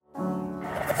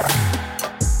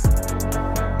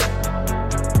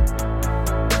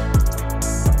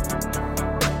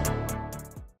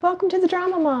to the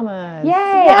Drama Mamas. Yay!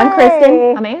 I'm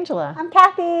Kristen. I'm Angela. I'm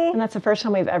Kathy. And that's the first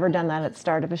time we've ever done that at the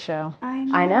start of a show.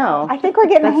 I know. I think we're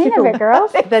getting the hang of it,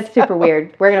 girls. That's super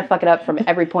weird. We're going to fuck it up from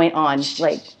every point on.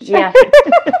 Like, yeah.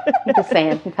 I'm just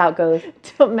saying. That's how it goes.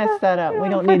 Don't mess that up. We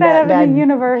don't Put need that that out in bad the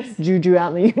universe. juju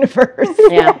out in the universe.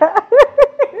 Yeah.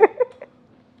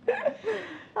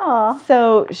 Aw.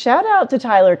 So shout out to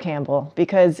Tyler Campbell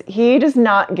because he does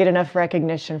not get enough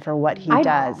recognition for what he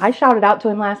does. I shouted out to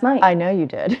him last night. I know you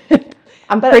did.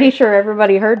 I'm pretty sure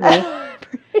everybody heard me.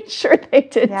 Pretty sure they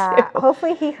did Yeah, too.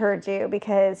 hopefully he heard you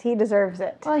because he deserves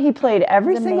it. Well, he played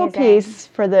every It's single amazing. piece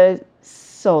for the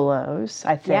solos,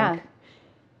 I think. Yeah.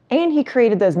 And he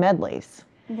created those medleys.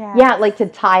 Yeah, like to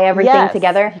tie everything Yes.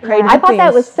 together. Created I thought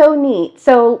that things. was so neat.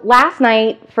 So last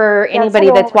night, for anybody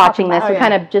what that's we'll watching talk this, about. we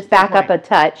kind of just back up a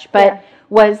touch, but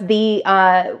was the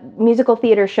musical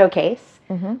theater showcase,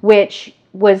 which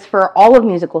was for all of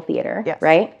musical theater, Yes.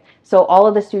 right? So all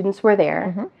of the students were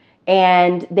there,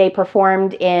 and they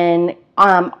performed in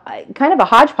kind of a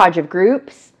hodgepodge of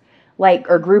groups,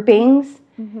 or groupings,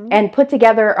 and put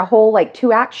together a whole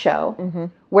 2-act show,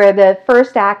 where the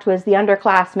first act was the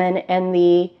underclassmen and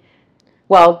the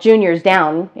juniors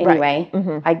down anyway.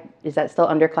 Right. Is that still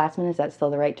underclassmen? Is that still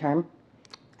the right term?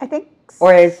 I think.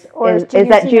 Or is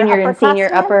that junior and senior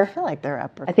upperclassmen? upper? I feel like they're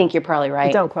upper. I think you're probably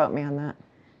right. Don't quote me on that.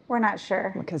 We're not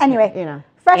sure. Because, Anyway, you know.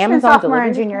 freshmen, Amazon sophomore,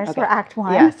 and delivery? juniors Okay. for Act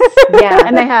 1. Yes. Yeah.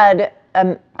 And they had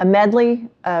a medley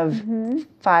of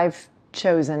 5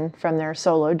 chosen from their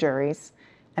solo juries,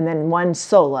 and then 1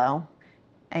 solo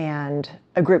and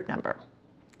a group number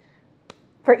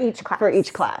For each class. for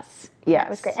each class. Yes. It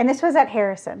was great. And this was at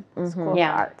Harrison School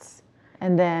Yeah. of Arts.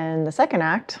 And then the second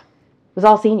act, It was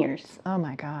all seniors. oh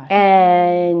my gosh.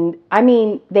 And I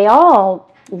mean, they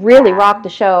all really rocked the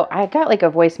show. I got a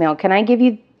voicemail. Can I give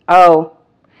you? Oh,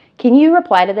 can you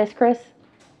reply to this, Chris?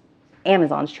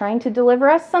 Amazon's trying to deliver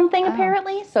us something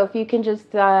apparently. So if you can just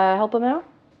help them out.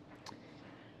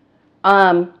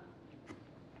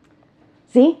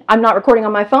 See, I'm not recording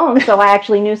on my phone, so I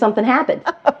actually knew something happened.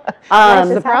 That's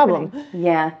the problem.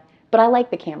 Yeah, but I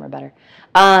like the camera better.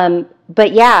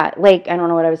 But yeah, I don't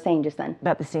know what I was saying just then.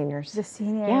 About the seniors. The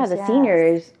seniors. Yeah, the yes.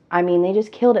 seniors. I mean, they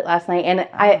just killed it last night, and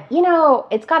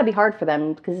it's got to be hard for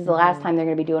them because it's the last time they're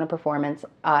going to be doing a performance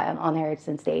on the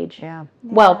Harrison stage. Yeah.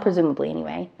 Well, presumably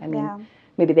anyway. I mean,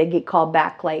 maybe they get called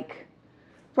back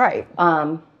Right.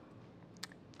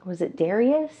 was it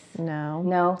Darius? No.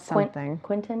 No. Something.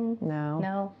 Quentin? No.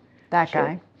 No. That Sure.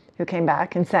 guy who came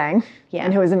back and sang. Yeah.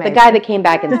 And who was amazing. The guy that came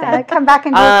back and sang. Come back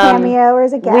and do a cameo or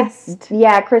as a guest.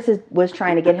 Chris was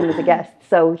trying to get him as a guest.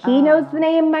 So he knows the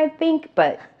name, I think.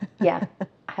 But yeah,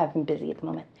 I have him busy at the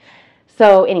moment.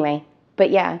 So anyway,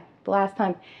 but yeah, the last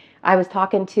time I was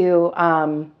talking to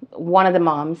one of the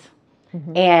moms,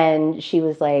 and she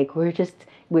was like, we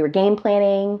were game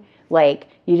planning.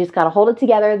 You just got to hold it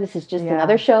together. This is just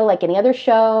another show like any other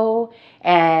show.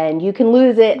 And you can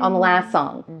lose it on the last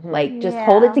song. Just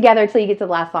hold it together until you get to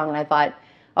the last song. And I thought,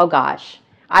 oh gosh,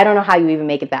 I don't know how you even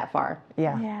make it that far.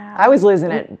 Yeah. I was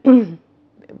losing it.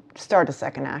 Start a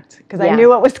second act because I knew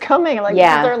what was coming. This is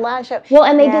our last show. Well,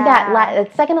 and they did that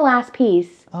second to last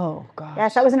piece. Oh gosh.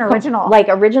 Yes, that was an original.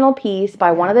 Original piece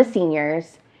by one of the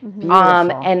seniors. Beautiful.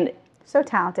 And so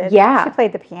talented. Yeah. She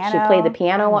played the piano. she played the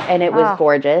piano, and it was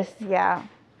gorgeous. Yeah.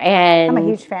 And I'm a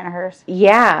huge fan of hers.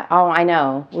 Yeah. Oh, I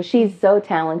know. Well, she's so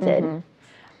talented.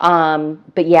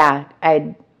 But yeah,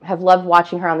 I have loved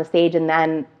watching her on the stage, and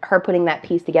then her putting that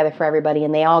piece together for everybody,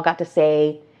 and they all got to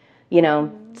say,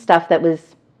 stuff that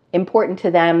was important to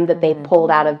them that they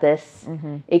pulled out of this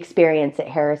experience at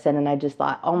Harrison. And I just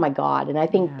thought, oh my God. And I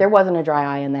think there wasn't a dry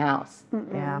eye in the house.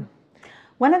 Yeah.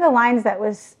 One of the lines that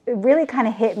really kind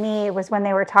of hit me was when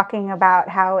they were talking about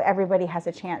how everybody has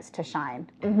a chance to shine.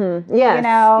 Yes. And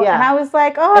I was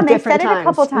like, oh, and they said different it a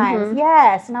couple times.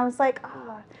 Yes. And I was like,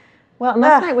 oh. Well, and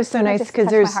last night was so that nice just because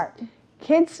touched my there's heart.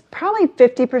 kids, probably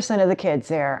 50% of the kids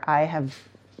there I have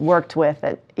worked with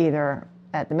at either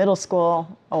at the middle school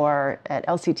or at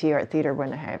LCT or at Theater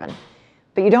Winter Haven.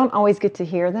 But you don't always get to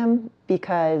hear them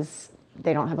because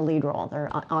they don't have a lead role.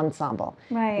 They're ensemble.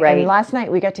 Right. And last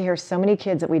night we got to hear so many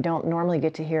kids that we don't normally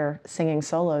get to hear singing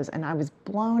solos, and I was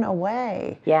blown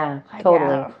away. Yeah,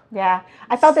 totally. Yeah.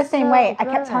 I felt the same way. I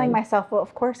good. kept telling myself, well,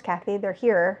 of course, Kathy, they're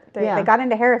here. They got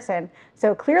into Harrison.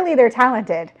 So clearly they're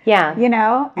talented. Yeah.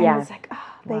 And it's like,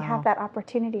 oh, they have that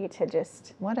opportunity to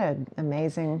just. What an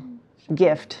amazing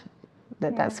gift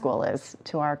that school is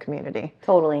to our community.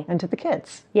 Totally. And to the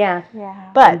kids. Yeah. Yeah.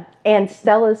 But And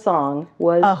Stella's song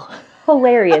was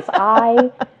hilarious.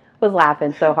 I was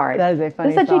laughing so hard. That is a funny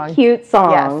It's such song. a cute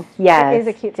song. Yes. It is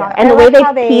a cute song. And I the way love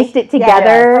how they pieced it Yeah,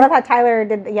 together. I love how Tyler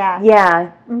did. Yeah.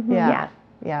 Yeah. Yeah.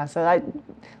 Yeah. So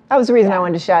that was the reason I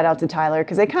wanted to shout out to Tyler,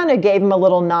 because they kind of gave him a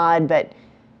little nod, but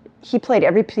he played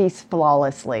every piece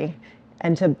flawlessly.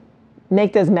 And to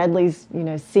make those medleys,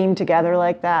 seem together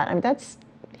like that, I mean,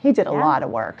 he did a lot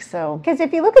of work. So Because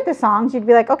if you look at the songs, you'd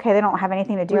be like, okay, they don't have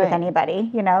anything to do with Right.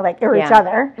 anybody, or each Yeah.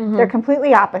 other. They're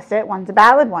completely opposite. One's a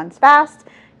ballad, one's fast.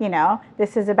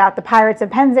 This is about the Pirates of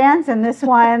Penzance, and this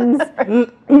one's, I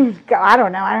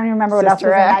don't know. I don't even remember what else was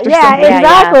Sister in that. Act or Yeah, something.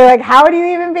 exactly. Like, how do you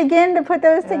even begin to put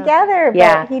those together? But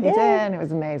Yeah. he he did. did, and it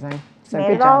was amazing. So Made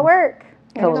good it job. all work.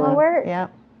 Made it all Totally. work. Yeah.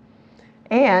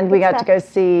 And we got to stuff. go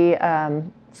see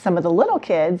some of the little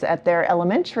kids at their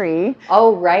elementary,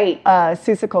 Oh, right.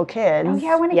 Seussical Kids. Oh,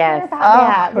 yeah, I want to Yes. hear about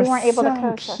that. it We was weren't able so to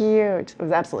coach. cute. It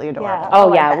was absolutely adorable. Oh, Oh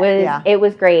like yeah, that. it was Yeah. it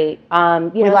was great.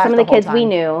 Some laughed of the the whole kids we time.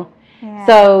 knew, Yeah.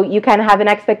 so you kind of have an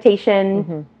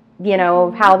expectation,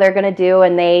 of how they're gonna do,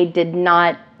 and they did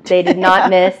not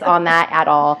miss on that at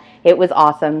all. It was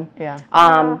awesome. Yeah.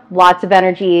 Lots of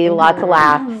energy, lots of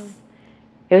laughs.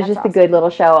 It was just a good little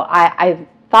show. I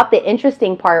thought the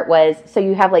interesting part was, so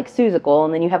you have like Seussical,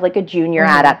 and then you have like a junior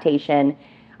adaptation.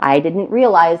 I didn't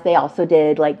realize they also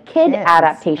did like kid Kids,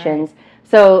 adaptations.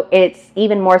 So it's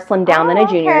even more slimmed down than a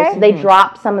junior. okay. So they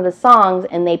drop some of the songs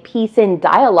and they piece in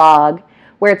dialogue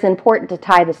where it's important to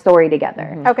tie the story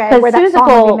together. Okay, Because where that song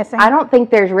would be missing. I don't think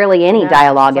there's really any No,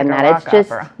 dialogue it's in like a that. It's rock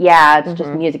just opera. it's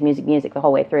just music the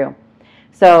whole way through.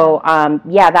 So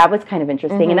that was kind of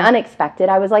interesting and unexpected.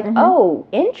 I was like, oh,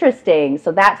 interesting.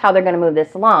 So that's how they're going to move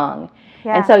this along.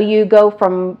 Yeah. And so you go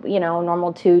from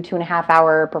normal 2.5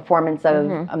 hour performance of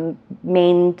a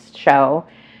main show,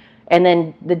 and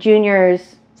then the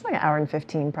juniors. It's like an hour and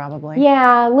 15 probably.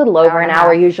 Yeah, a little over and an a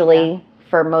hour half, usually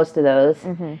for most of those.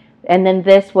 And then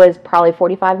this was probably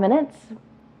 45 minutes.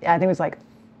 Yeah, I think it was like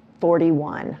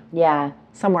 41, Yeah.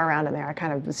 somewhere around in there. I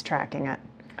kind of was tracking it.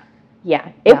 Yeah.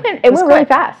 It Yeah, went it was really quick.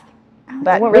 fast.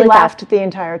 But went we really laughed the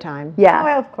entire time. Yeah.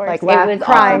 Well, of course. Like was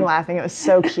crying, awesome. laughing. It was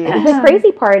so cute. The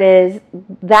crazy part is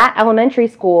that elementary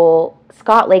school,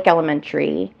 Scott Lake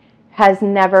Elementary, has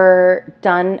never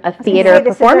done a theater say,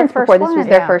 this is their performance first before. This was one.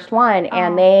 their Yeah. first one,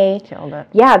 and they Killed it.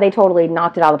 they totally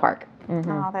knocked it out of the park.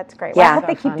 Oh, that's great. Well, Yeah. I hope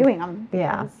they So keep fun. doing them.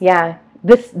 Yeah. Yeah.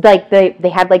 This they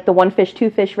had like the 1 fish, 2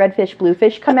 fish, red fish, blue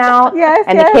fish come out. Yes,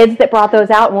 And yes. the kids that brought those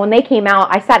out, and when they came out,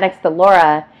 I sat next to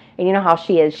Laura, and you know how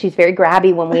she is. She's very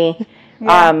grabby when we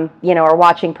are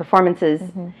watching performances.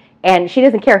 And she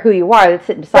doesn't care who you are that's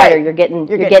sitting beside her. Right. You're getting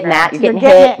getting that. grabbed. You're getting You're getting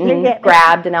hit it. You're and getting it.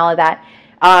 grabbed and all of that.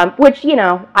 Which,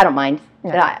 I don't mind.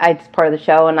 It's part of the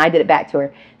show, and I did it back to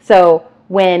her. So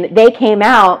when they came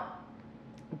out,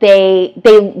 they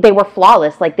were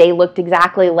flawless. Like they looked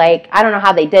exactly like, I don't know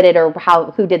how they did it or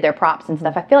who did their props and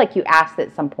stuff. I feel like you asked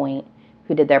at some point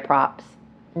who did their props.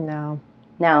 No,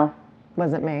 No.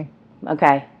 wasn't me.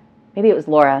 Okay. Maybe it was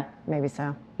Laura. Maybe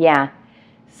so. Yeah.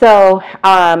 So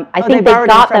I think they they borrowed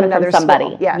got from them from another somebody.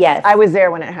 school. Yes. Yes. I was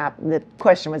there when it happened. The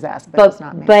question was asked, but it's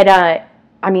not me. But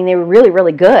I mean, they were really,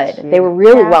 really good. They were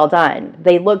really well done.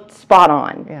 They looked spot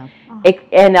on. Yeah.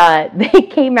 They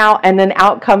came out, and then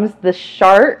out comes the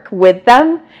shark with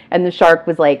them, and the shark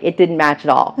was like, it didn't match at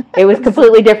all. It was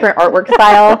completely different artwork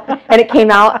style, and it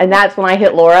came out, and that's when I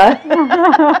hit Laura.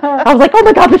 I was like, oh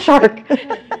my God, the shark.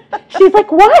 She's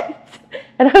like, what?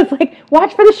 And I was like,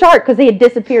 watch for the shark, because they had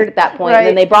disappeared at that point, and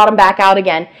then Right. they brought him back out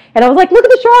again. And I was like, look at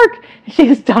the shark. She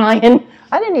was dying.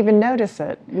 I didn't even notice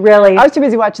it. Really? I was too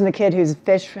busy watching the kid whose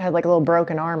fish had like a little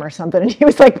broken arm or something, and he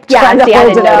was like Yeah, trying to see, I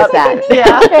hold didn't it up.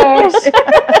 notice that.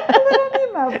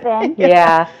 Little Nemo thing.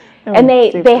 Yeah. Oh, And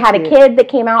they super had a cute. kid that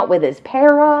came out with his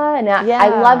para, and I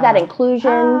love that inclusion.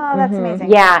 Oh, that's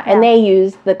amazing. Yeah, and they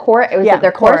used the chorus. It was Yeah, at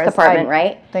their chorus chorus. department, I-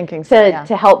 right? Thinking so, yeah.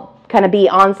 To help kind of be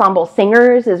ensemble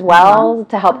singers as well,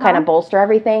 to help kind of bolster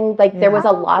everything. Like there was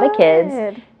a lot of kids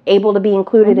Good. able to be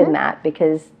included in that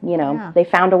because Yeah. they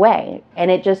found a way, and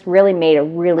it just really made a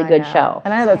really I good know. show.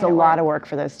 And I know that's a lot of work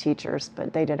for those teachers,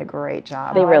 but they did a great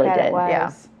job. They Oh, I really bet it did. was.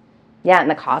 Yeah. Yeah,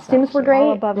 and the costumes were All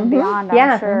great. above and beyond, I'm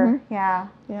Yeah. sure. Yeah.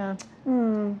 Yeah.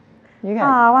 Mm. You Oh,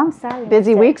 got I'm sorry.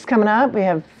 busy weeks coming up. We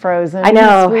have Frozen I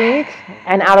know. this week.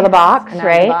 And Out of the Box, And Out of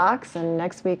right? the Box. And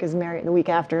next week is the week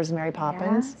after is Mary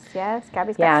Poppins. Yes,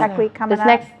 Gabby's got Yeah. Tech Week coming This up.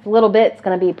 next little bit's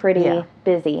going to be pretty Yeah.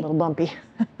 busy. A little bumpy.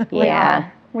 Yeah.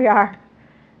 We are.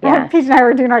 Yeah. Peach and I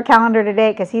were doing our calendar today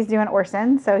because he's doing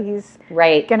Orson, so he's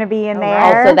Right. going to be in there.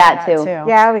 right. Also that too.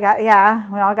 Yeah,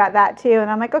 we all got that too. And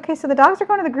I'm like, okay, so the dogs are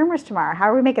going to the groomers tomorrow. How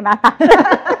are we making that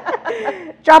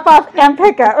happen? Drop off and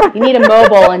pick up. You need a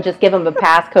mobile and just give them a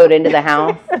passcode into the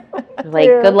house. Like,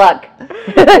 good luck.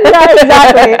 Yeah,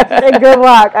 exactly. And good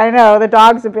luck. I know the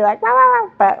dogs would be like, "Wah, wah, wah,"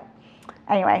 but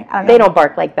anyway, I don't know. They don't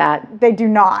bark like that. They do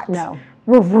not. No.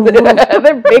 They're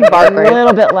big A barkers.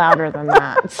 little bit louder than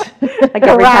that. Like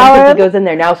every time Cookie goes in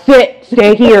there, now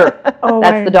stay here. Oh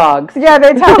That's the dogs. Yeah,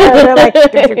 they tell her, they're like,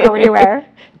 don't you go anywhere.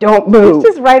 Don't move. It's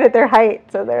just right at their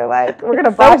height, so they're like, we're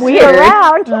gonna So boss you weird.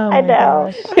 around. Oh I my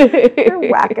know. gosh. They're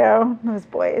wacko, those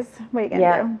boys. What are you gonna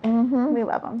Yeah. do? Mm-hmm. We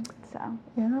love them, so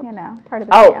Yeah. you know, part of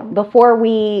the Oh, jam. before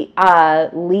we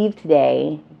leave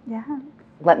today, Yeah.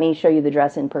 let me show you the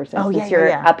dress in person Oh, since yeah, you're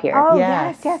yeah. up here. Oh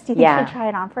Yes. yes. Do you think Yeah. she'll try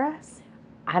it on for us?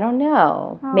 I don't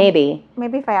know. Oh. Maybe.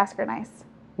 Maybe if I ask her nice.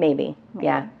 Maybe.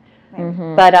 Yeah. Maybe.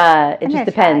 Mm-hmm. But it I'm just gonna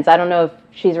depends. try. I don't know if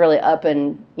she's really up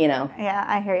and, Yeah,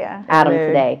 I hear you. Adam Mood,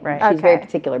 today. right. She's very Okay.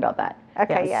 particular about that.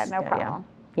 Okay, Yes. yeah, no Yeah, problem.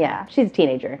 Yeah. She's a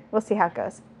teenager. We'll see how it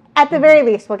goes. At the very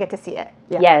least, we'll get to see it.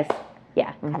 Yeah. Yes.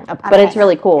 Yeah. Up But it's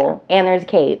really cool. And there's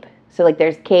cape. So like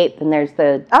there's cape and there's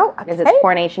the Oh, a there's a cape?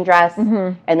 coronation dress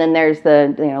and then there's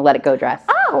the let it go dress.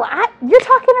 Oh, you're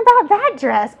talking about that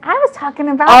dress. I was talking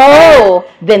about. Oh,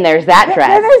 then there's that Then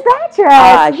dress. there's that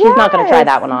dress. She's not going to try Yes.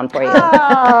 that one on for you.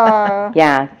 Oh.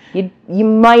 Yeah, you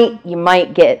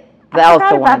might get the I Elsa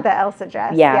forgot one. about the Elsa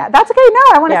dress. Yeah. That's okay. No,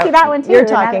 I want to Yeah, see that one too. You're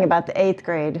talking about the 8th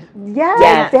grade.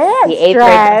 Yes, dance the 8th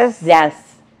dress. grade.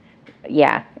 Yes,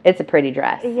 yeah, it's a pretty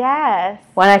dress. Yes.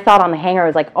 When I saw it on the hanger, I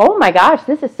was like, oh my gosh,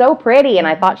 this is so pretty, and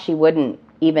I thought she wouldn't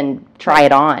even try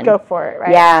it on. Go for it,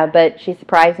 right? Yeah, but she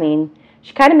surprised me.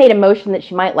 She kind of made a motion that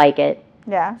she might like it.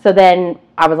 Yeah. So then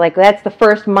I was like, that's the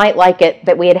first might like it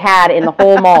that we had in the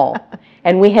whole mall.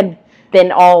 And we had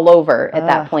been all over at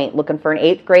that point looking for an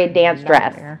 8th grade dance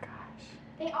dress.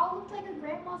 They all looked like a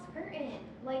grandma's curtain.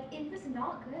 Like, it was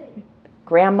not good.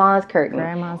 Grandma's curtain.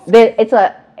 Grandma's.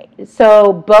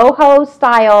 So boho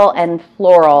style and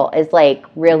floral is like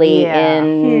really Yeah.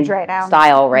 in Huge right now.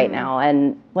 style right now.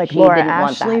 And Like she Laura didn't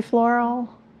want Ashley that. floral?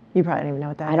 You probably don't even know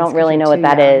what that is. I don't 'cause really you're know what too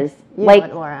that young. is. You know Like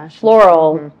what Laura Ashley.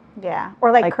 floral. Yeah.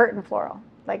 Or like Like- curtain floral,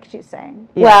 like she's saying.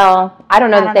 Yeah. Well, I don't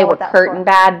know I that don't they know were what that's curtain for.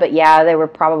 bad, but yeah, they were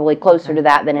probably closer to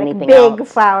that than Like anything big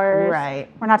else. flowers. Right.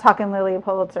 We're not talking Lily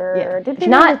Pulitzer. Yeah. Or did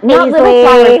Not little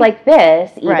flowers like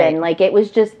this, even. Right. Like it was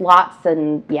just lots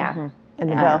and yeah. And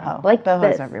the Yeah. boho. Like Boho's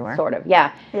this, everywhere. sort of, yeah.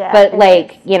 Yeah, But it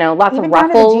like, is. lots Even of down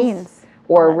to the ruffles jeans.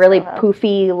 or That's really boho.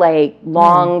 poofy, like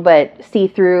long but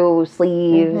see-through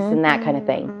sleeves and that kind of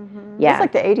thing. Yeah. It's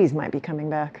like the 80s might be coming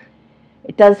back.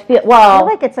 It does feel, I well, feel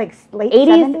like it's like late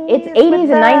 80s, 70s. it's with 80s and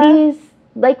the- 90s.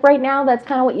 Like right now, that's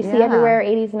kind of what you see Yeah. everywhere,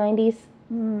 80s and 90s.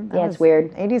 Yeah, it's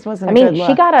weird. 80s wasn't I a mean, good she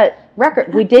look. got a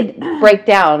record. We did break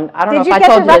down. I don't know Did if you I get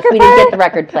told the you this. record We did player? get the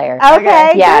record player.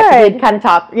 Okay, Yeah, 'cause good. we kind of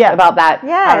talked Yeah. about that, I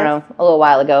Yes. don't know, a little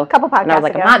while ago. Couple And I was podcasts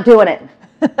like, ago. I'm not doing it.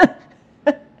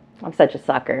 I'm such a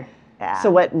sucker. Yeah. So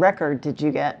what record did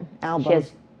you get? Album? She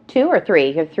has 2 or 3.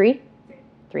 You have 3?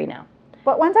 3 now.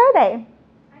 What ones are they?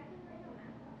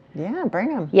 Yeah, bring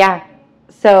them. Yeah.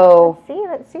 So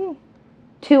Let's see.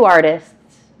 2 artists,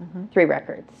 3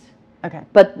 records. Okay.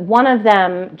 But one of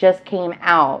them just came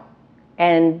out,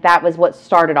 and that was what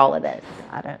started all of this.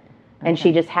 Got it. And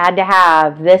she just had to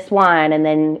have this one, and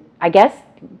then I guess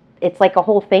it's like a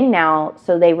whole thing now.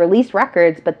 So they release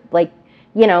records, but like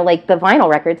like the vinyl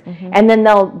records, and then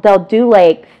they'll do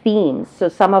like themes. So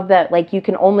some of the like you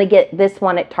can only get this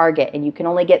one at Target, and you can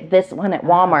only get this one at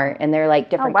Walmart, and they're like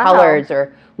different wow. colors,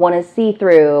 or one is see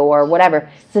through or whatever.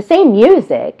 It's the same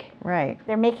music. Right.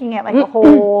 They're making it like a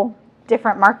whole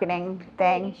different marketing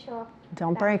thing.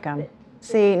 Don't break them.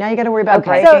 See, now you got to worry about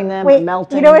Okay. breaking them,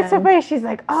 melting you know what's so them. funny? She's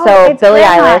like, oh, So, it's Billie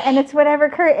grandma, Eilish. and it's whatever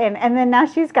curtain, and then now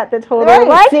she's got the total Right,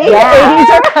 like, see? Yeah.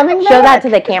 The 80s are coming back. Show that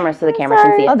to the camera so the camera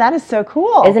can see Oh, it. that is so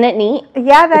cool. Isn't it neat?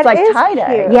 yeah, that It's like is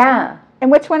tie-dye. cute. Yeah. And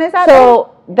which one is that?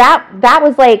 So that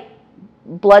was like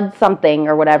Blood something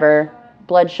or whatever.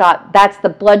 Bloodshot. That's the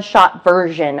Bloodshot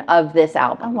version of this Oh,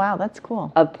 album wow, that's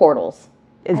cool. of Portals.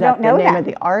 Is I that don't know the name that. of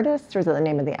the artist or is it the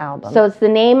name of the album? So it's the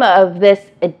name of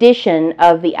this edition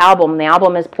of the album. The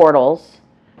album is Portals.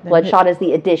 Bloodshot is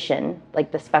the edition,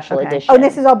 like the special Okay. edition. Oh,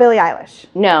 this is all Billie Eilish.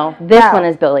 No, this No. one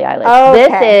is Billie Eilish. Okay.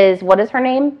 This is, what is her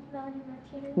name? Melanie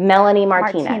Martinez. Melanie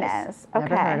Martinez. Okay,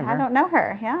 Never heard of I her. don't know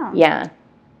her. Yeah. Yeah.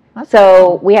 That's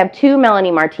So we have 2 Melanie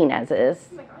Martinez's.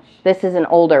 Oh my gosh. This is an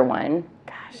older one.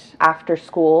 Gosh. After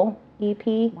School EP.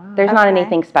 There's not Okay.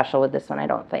 anything special with this one, I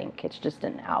don't think. It's just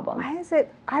an album. Why is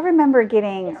it? I remember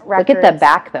getting records. Look at the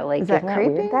back though. Like, Is that isn't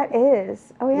creepy? weird? That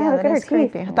is. Oh yeah, look that at her is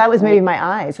creepy. teeth. I thought it was maybe my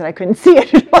eyes that I couldn't see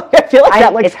it. I feel like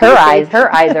that looks It's her creepy. eyes.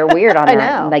 Her eyes are weird on I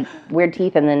that. know. Like weird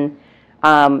teeth. And then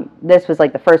this was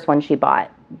like the first one she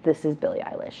bought. This is Billie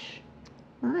Eilish.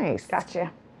 Nice.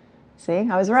 Gotcha. See,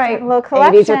 I was right. a little 80s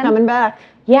collection. are coming back.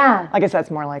 Yeah. I guess that's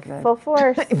more like the Full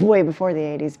force. way before the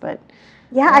 80s, but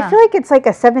Yeah, I feel like it's like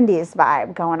a 70s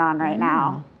vibe going on right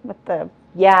now with the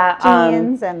Yeah.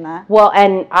 jeans and the... Well,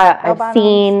 and I've bottoms.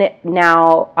 seen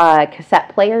now cassette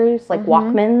players, like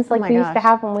Walkmans, like my we used to gosh.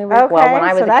 have when we were, Okay, well, when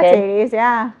I was so a that's kid. 80s,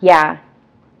 yeah. Yeah.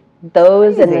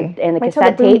 Those and Crazy. the Wait till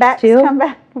the cassette tapes boombacks too. come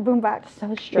back. Boombox. So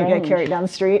you strange. get carried down the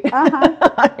street.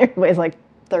 Uh-huh. It weighs like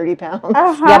 30 pounds.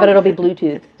 Uh-huh. Yeah, but it'll be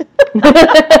Bluetooth.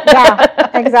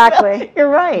 Yeah, exactly. You're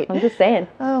right. I'm just saying.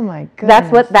 Oh my goodness.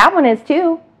 That's what that one is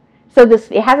too. So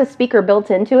it has a speaker built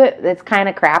into it that's kind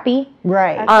of crappy.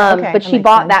 Right. But Okay, that she makes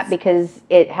bought sense. that because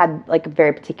it had like a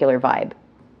very particular vibe,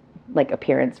 like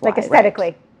appearance-wise. Like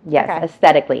aesthetically. Yes, Okay.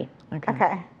 aesthetically.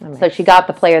 Okay. So she got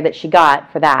the player that she got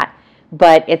for that,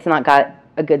 but it's not got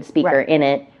a good speaker Right. in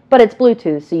it. But it's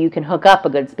Bluetooth, so you can hook up a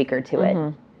good speaker to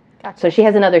it. Gotcha. So she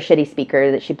has another shitty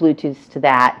speaker that she Bluetooths to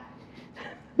that.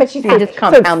 But she's She just it's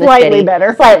compound the slightly shitty.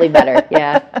 better. Slightly better,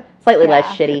 yeah. Slightly less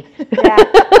shitty.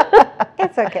 Yeah.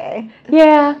 It's okay.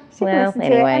 Yeah. She can Well, listen to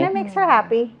it, and anyway. it makes her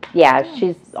happy. Yeah,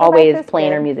 she's life always is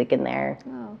playing her good. music in there.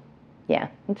 Oh. Yeah.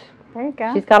 There you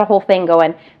go. She's got a whole thing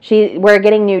going. We're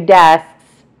getting new desks.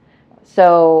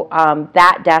 So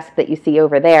that desk that you see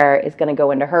over there is going to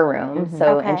go into her room.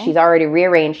 So and Okay. she's already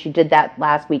rearranged. She did that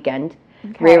last weekend.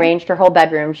 Okay. Rearranged her whole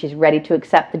bedroom. She's ready to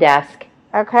accept the desk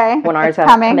Okay. when ours It's have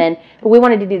coming. come in. But we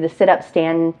wanted to do the sit-up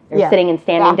stand or Yeah. sitting and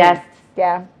standing Yeah. desks.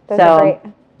 Yeah. Those are So great.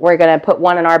 we're going to put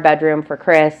one in our bedroom for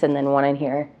Chris and then one in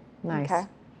here. Nice. Okay.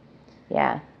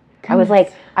 Yeah. I was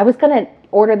like, I was going to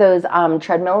order those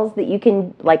treadmills that you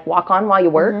can like walk on while you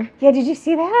work. Yeah, did you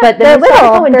see that? But They're then I started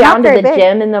little. going They're down not to the very big.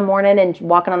 gym in the morning and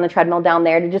walking on the treadmill down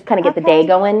there to just kind of get the day Okay.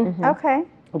 going, Okay.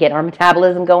 get our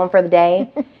metabolism going for the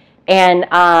day. And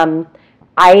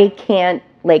I can't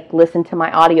like listen to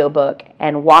my audiobook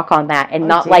and walk on that and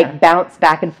not dear. like bounce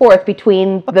back and forth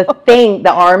between the thing,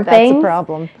 the arm That's thing. a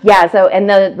problem. Yeah, so and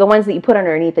the ones that you put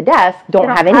underneath the desk don't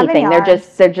have have anything. any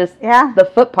They're just Yeah. the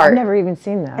foot part. I've never even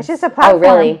seen those. It's just a Oh, platform.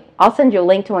 really? I'll send you a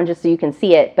link to one just so you can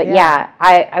see it. But Yeah.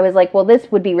 I was like, well,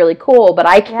 this would be really cool, but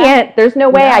I can't. There's no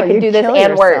way No, I can you'd do this kill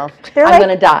and yourself. work. They're I'm like,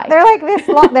 going to die. They're like this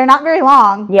long. They're not very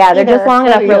long. Yeah, they're just either. long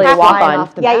enough You really to have walk flying on.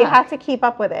 off the Yeah, you back. have to keep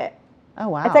up with it. Oh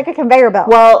wow. It's like a conveyor belt.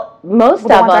 Well, most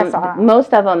Well, the of ones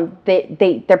I saw. them,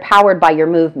 they're powered by your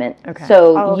movement. Okay.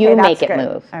 So Oh, okay, you that's make it good.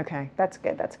 move. okay. That's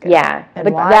good. That's good. Yeah, And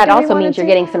but why that do we also wanna means you're do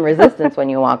getting that? some resistance when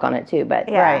you walk on it too. But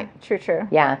Yeah. Right. True. True.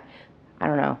 yeah, I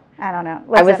don't know. I don't know.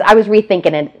 I Listen, was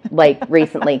rethinking it like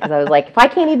recently because I was like, if I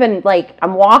can't even like,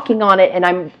 I'm walking on it and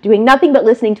I'm doing nothing but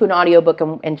listening to an audiobook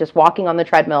and just walking on the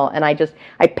treadmill and I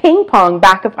ping pong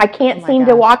back if I can't my seem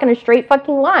to gosh. walk in a straight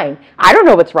fucking line. I don't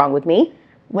know what's wrong with me.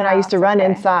 When I used to run okay.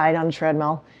 inside on a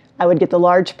treadmill, I would get the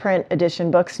large print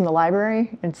edition books from the library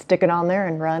and stick it on there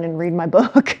and run and read my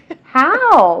book.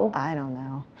 How? I don't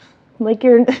know. Like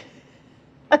you're.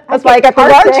 That's why I got the car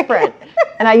large sick. print.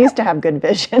 And I used to have good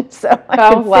vision, so I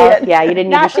Oh could well, see it. yeah, you didn't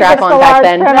need now a she strap gets the on back large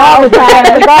then. print all the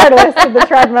time, regardless of the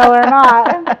treadmill or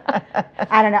not.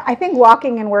 I don't know. I think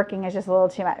walking and working is just a little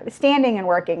too much. Standing and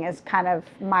working is kind of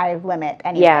my limit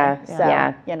anyway. Yeah, So,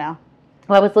 yeah. you know.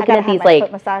 Well, I was looking gotta at have these my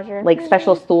like foot massager. like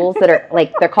special stools that are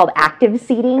like they're called active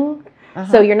seating.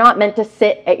 So you're not meant to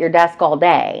sit at your desk all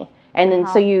day. And then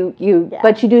so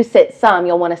but you do sit some,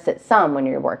 you'll want to sit some when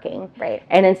you're working. Right.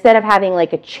 And instead of having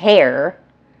like a chair,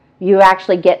 you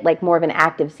actually get like more of an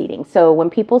active seating. So when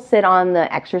people sit on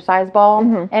the exercise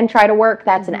ball and try to work,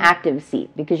 that's an active seat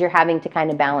because you're having to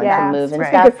kind of balance Yeah, and move and it's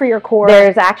stuff. good for your core.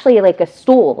 There's actually like a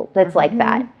stool that's like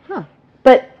that. Huh.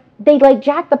 But they like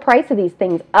jack the price of these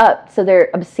things up so they're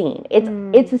obscene.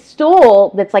 It's a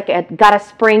stool that's like got a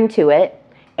spring to it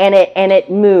and it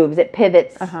moves, it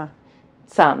pivots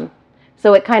some.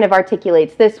 So it kind of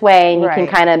articulates this way and you can Right.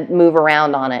 kind of move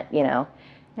around on it, you know.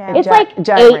 Yeah. It's Gy- like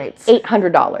gyrates.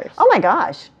 $800. Oh my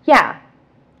gosh. Yeah.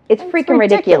 It's freaking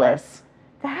ridiculous.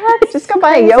 That's Just go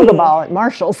buy a crazy. yoga ball at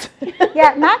Marshall's.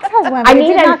 Yeah, Max has one. I but it need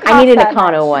did not I need an cost that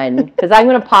Econo much. one because I'm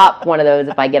going to pop one of those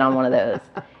if I get on one of those.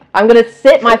 I'm going to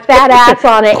sit my fat ass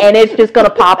on it and it's just going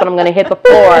to pop and I'm going to hit the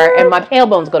floor and my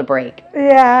tailbone's going to break.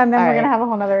 Yeah, and then All we're right. gonna have a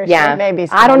whole nother issue. Yeah. Maybe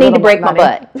I don't need to spend a break little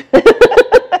my more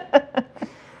butt.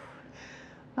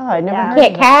 Oh, I never Yeah. heard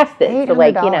Can't of that. cast it. So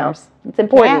like, you know, $800. it's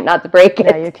important Can't. not to break it.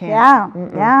 Yeah, you can't. Yeah,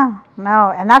 yeah,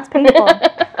 no, and that's painful.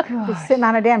 Just sitting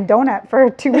on a damn donut for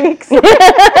 2 weeks.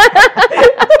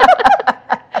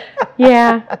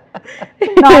 Yeah.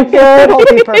 Not good.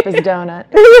 Multi-purpose donut.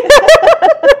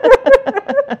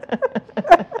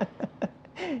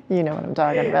 You know what I'm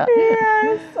talking about.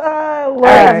 Yes, All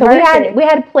right, so we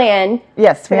had a plan.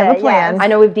 Yes, we have Yeah, a plan. yes. I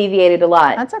know we've deviated a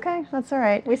lot. That's okay. That's all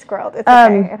right. we squirreled. It's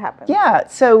okay. It happens. Yeah,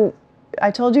 so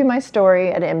I told you my story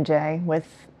at MJ with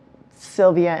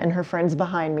Sylvia and her friends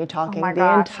behind me talking my the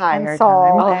gosh, entire and so-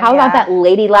 time. Oh, how about that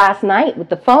lady last night with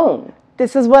the phone?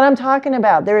 This is what I'm talking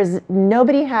about.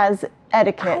 Nobody has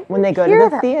etiquette when they go to hear the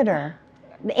that. theater.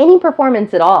 Any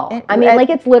performance at all. I mean, at- like,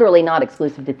 it's literally not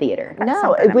exclusive to theater. No,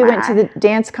 something in we my went to eye. the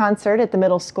dance concert at the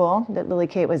middle school that Lily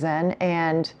Kate was in,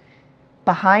 and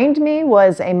behind me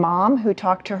was a mom who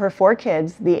talked to her 4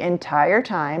 kids the entire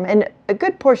time, and a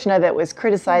good portion of it was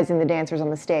criticizing the dancers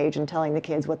on the stage and telling the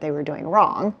kids what they were doing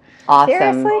wrong. Awesome.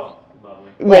 Seriously?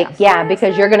 Like, yeah,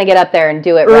 because you're going to get up there and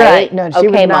do it right. No, she okay,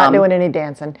 was not Mom. doing any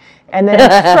dancing. And then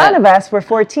in front of us were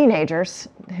 4 teenagers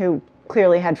who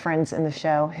clearly had friends in the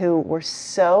show who were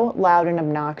so loud and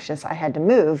obnoxious I had to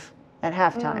move at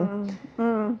halftime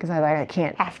because I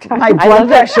can't. Halftime. My I blood love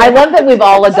that. pressure. I love that we've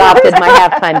all adopted my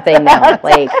halftime thing now.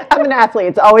 Like, I'm an athlete.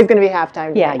 It's always going to be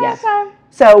halftime. yeah, yeah.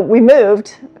 So we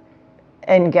moved,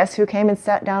 and guess who came and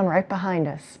sat down right behind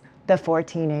us? The 4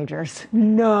 teenagers.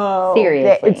 No.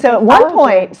 Seriously. So at one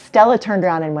point, Stella turned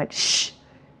around and went, shh.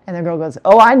 And the girl goes,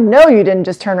 oh, I know you didn't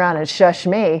just turn around and shush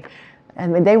me. I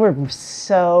mean, they were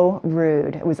so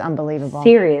rude. It was unbelievable.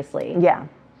 Seriously. Yeah.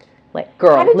 Like,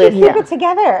 girl, How did listen. you keep it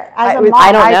together as a was- mom?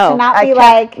 I don't know. To not I be kept-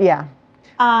 like, yeah.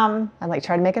 um, I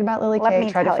try to make it about Lily Let Kate,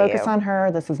 me try to tell focus you. on her.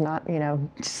 This is not,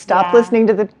 stop Yeah. listening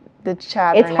to the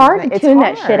chatter. It's and hard to everything. tune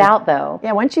that shit out, though.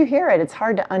 Yeah, once you hear it, it's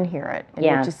hard to unhear it. And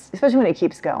Yeah. especially when it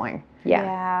keeps going.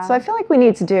 Yeah. So I feel like we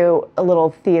need to do a little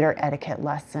theater etiquette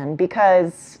lesson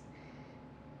because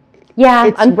Yeah,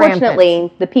 It's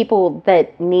unfortunately, the people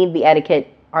that need the etiquette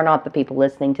are not the people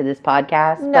listening to this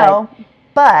podcast. no,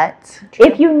 but But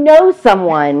if you know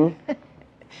someone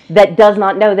that does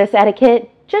not know this etiquette,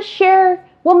 just share.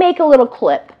 We'll make a little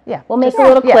clip. Yeah. We'll make Just- a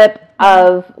little yeah. clip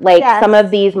of like Yes. some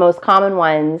of these most common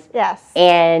ones yes.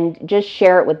 and just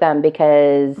share it with them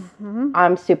because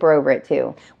I'm super over it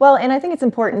too. well, and I think it's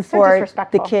important so for the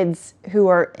disrespectful. kids who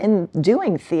are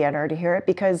doing theater to hear it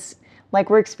because like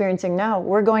we're experiencing now,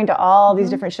 we're going to all these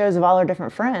different shows of all our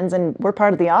different friends and we're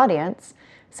part of the audience.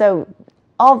 So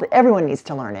everyone needs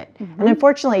to learn it. And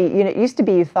unfortunately, it used to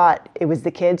be you thought it was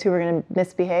the kids who were going to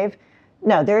misbehave.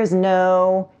 No, there is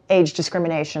no age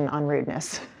discrimination on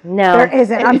rudeness. No. There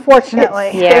isn't, unfortunately.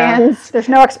 It Yeah. stands There's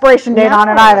no expiration date on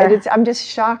it No, either. I'm just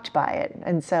shocked by it.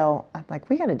 And so I'm like,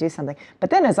 we got to do something. But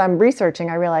then as I'm researching,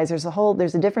 I realize there's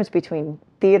a difference between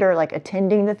theater, like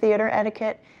attending the theater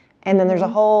etiquette, and then there's a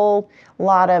whole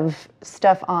lot of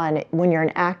stuff on when you're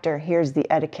an actor, here's the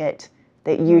etiquette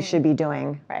that you should be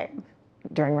doing Right.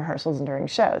 during rehearsals and during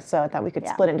shows. So I thought we could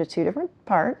Yeah. split it into 2 different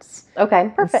parts.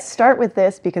 Okay. Perfect. Start with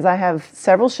this because I have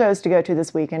several shows to go to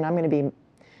this weekend. I'm going to be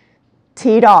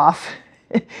teed off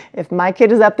if my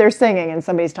kid is up there singing and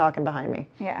somebody's talking behind me.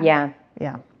 Yeah.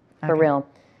 Yeah. For real.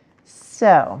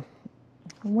 So,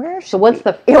 where should So what's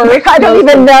the we- first I don't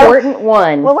most even know. important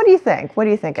one? Well, what do you think? What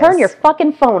do you think? Turn is? your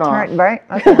fucking phone off. Right?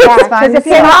 Okay, Yeah, that's 'cause fine. if So-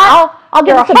 you're not, I'll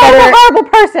give you're us a a better. horrible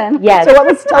person. Yes. So what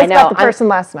was tell I us know. about the person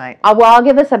last night? I'll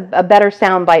give us a better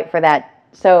sound bite for that.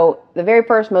 So the very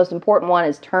first most important one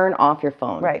is turn off your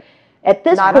phone. Right. At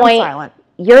this Not on point, silent.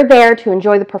 you're there to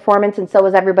enjoy the performance, and so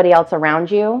is everybody else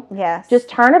around you. Yes. Just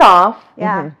turn it off.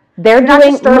 Yeah. They're Do not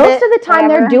doing disturb most it, of the time.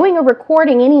 whatever. They're doing a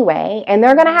recording anyway, and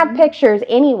they're gonna have pictures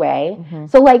anyway.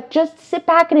 So like, just sit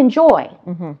back and enjoy.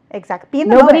 Exactly. Be in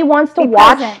the Nobody moment. wants to Be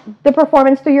watch present. the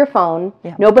performance through your phone.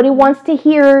 Yeah. Nobody wants to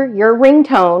hear your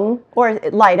ringtone. Or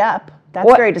it light up. That's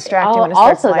Or- very distracting when it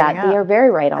starts also lighting that up. you're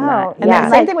very right on that. And yeah.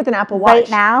 then same thing with an Apple Watch. Right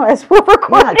now, as we're Yeah,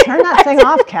 recording. turn that thing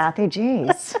off, Kathy.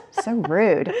 Jeez, so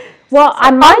rude. Well,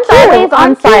 mine's always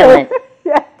on silent.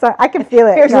 Yeah, so I can feel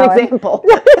it. Here's an going. example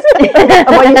of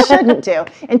what you shouldn't do.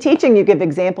 In teaching, you give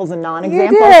examples and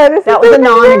non-examples. did. This That is was a an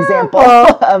non-example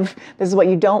example. of this is what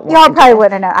you don't want. Y'all to do. probably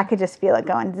wouldn't know. I could just feel it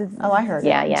going. Oh, I heard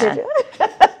Yeah, it. yeah.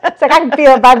 It's like I can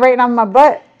feel it vibrating on my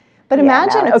butt. But Yeah,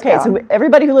 imagine, no, it's okay, so going.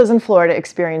 everybody who lives in Florida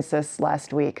experienced this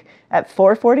last week. At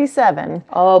 4:47,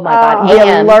 Oh my God. the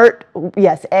AM. alert,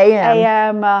 yes, AM,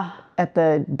 AM. at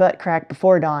the butt crack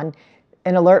before dawn,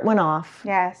 an alert went off.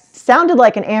 Yes. Sounded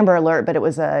like an Amber Alert, but it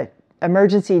was a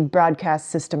emergency broadcast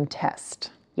system test.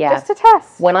 Yeah. Just a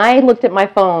test. When I looked at my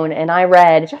phone and I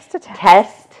read Just a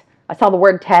test. I saw the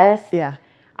word test. Yeah.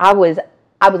 I was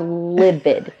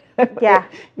livid. Yeah.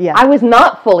 Yeah. I was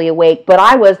not fully awake, but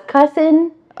I was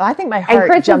cussing. I think my And heart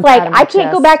Chris was jumped like, out of my I can't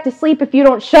go chest. back to sleep if you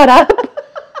don't shut up.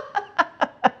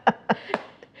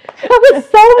 I was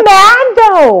so mad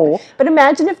though. But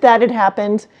imagine if that had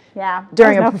happened Yeah.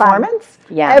 during a That was no fun. performance.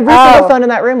 Yeah. Every Oh. single phone in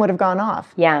that room would have gone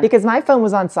off. Yeah. Because my phone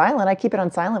was on silent. I keep it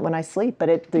on silent when I sleep, but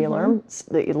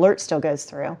Mm-hmm. the alert still goes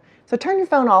through. So turn your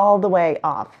phone all the way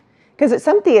off. Because at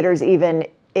some theaters even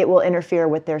it will interfere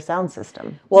with their sound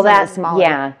system. Well, Some of the that's,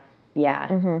 smaller.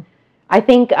 yeah. I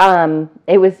think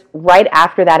it was right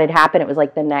after that had happened. It was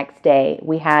like the next day.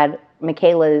 We had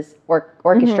Michaela's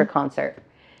orchestra concert.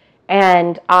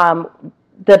 And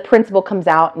the principal comes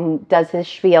out and does his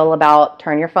spiel about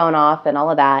turn your phone off and all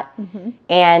of that.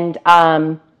 And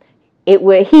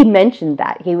he mentioned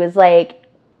that. He was like,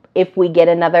 if we get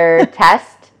another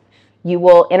test, you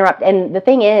will interrupt. And the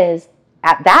thing is,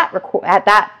 at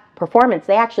that performance,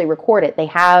 they actually record it. They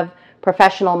have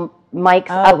professional mics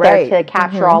up there to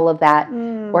capture all of that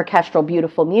orchestral,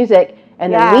 beautiful music.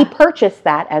 And then we purchase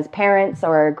that as parents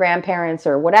or grandparents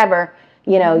or whatever.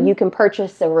 You know, you can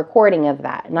purchase a recording of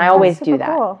that. And I always do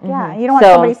that. Cool. Yeah, you don't want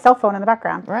somebody's cell phone in the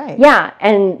background. Right. Yeah,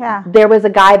 and there was a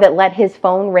guy that let his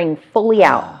phone ring fully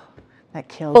out. That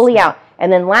kills Fully me. out.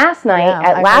 And then last night,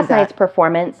 I've at last heard that. night's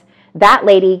performance, that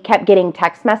lady kept getting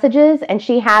text messages, and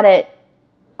she had it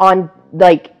on,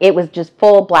 like, it was just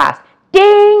full blast.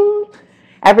 Ding!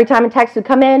 Every time a text would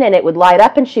come in, and it would light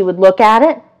up, and she would look at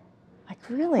it. Like,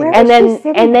 really? Where And was she then,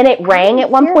 sitting? and then it I rang didn't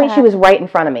at one hear point. that. She was right in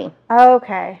front of me.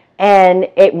 Okay. And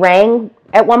it rang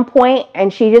at one point,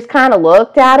 and she just kind of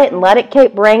looked at it and let it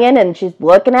keep ringing, and she's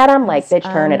looking at him like, bitch,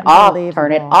 turn it off,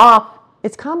 turn it unbelievable. off.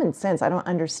 It's common sense. I don't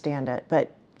understand it,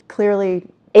 but clearly,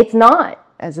 It's not.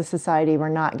 as a society, we're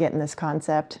not getting this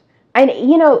concept. And,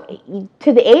 you know,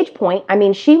 to the age point, I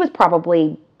mean, she was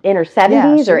probably in her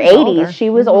 70s she or was 80s. older. She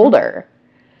was older.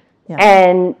 Yeah.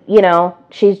 And, you know,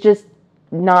 she's just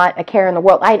not a care in the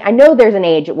world. I know there's an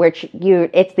age at which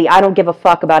it's the I don't give a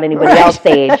fuck about anybody else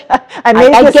age. I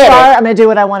made I it this get far. it. I'm going to do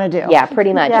what I want to do. Yeah,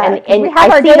 pretty much. Yeah, and we have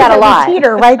I our see days that a we lot.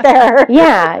 teeter right there.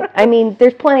 Yeah. I mean,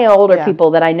 there's plenty of older people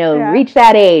that I know reach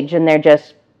that age and they're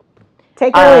just,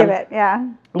 Take it or leave it. Yeah.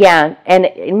 yeah. And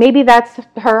maybe that's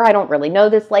her. I don't really know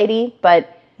this lady,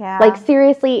 but like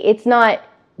seriously, it's not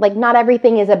like not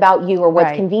everything is about you or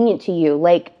what's convenient to you.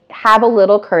 Like have a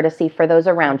little courtesy for those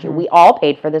around you. We all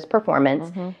paid for this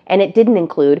performance and it didn't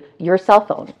include your cell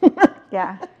phone.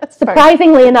 Yeah.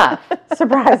 Surprisingly enough.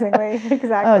 Surprisingly. Exactly.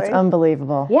 Oh, it's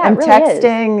unbelievable. Yeah, and it really is.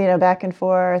 texting, you know, back and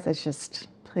forth. It's just,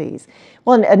 please.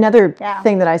 Well, and another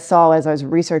thing that I saw as I was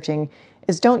researching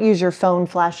is don't use your phone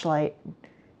flashlight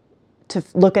to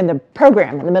look in the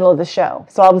program in the middle of the show.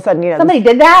 So all of a sudden, you know, Somebody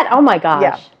did that? Oh my gosh.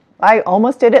 yeah. I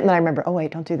almost did it, and then I remember, oh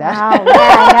wait, don't do that. Oh, yeah,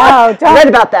 I know. Don't. I read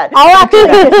about that. I'll actually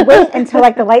just wait until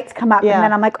like the lights come up, Yeah. and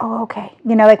then I'm like, oh, okay.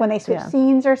 You know, like when they switch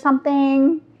scenes or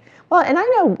something. Well, and I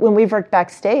know when we've worked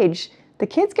backstage, the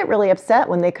kids get really upset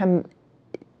when they come,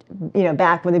 you know,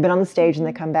 back when they've been on the stage and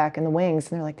they come back in the wings,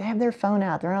 and they're like, they have their phone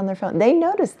out, they're on their phone. They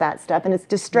notice that stuff, and it's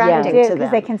distracting to them.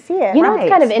 Because they can see it. You know, it's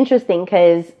kind of interesting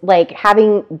because, like,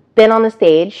 having been on the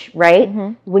stage, right?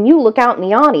 When you look out in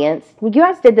the audience, you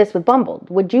guys did this with Bumbled.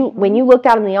 Would you, when you looked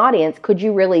out in the audience, could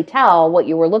you really tell what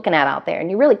you were looking at out there? And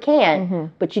you really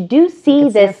can't, but you do see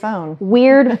this phone.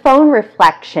 weird phone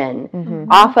reflection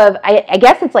off of. I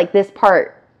guess it's like this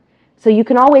part. So you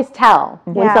can always tell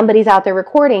when somebody's out there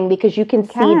recording because you can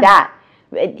see that.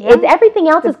 It's everything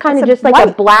else is kind of just like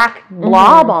a black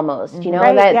blob almost, you know,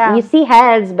 that you see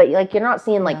heads, but like you're not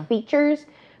seeing like features,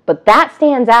 but that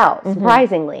stands out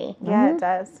surprisingly. Yeah, it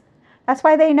does. That's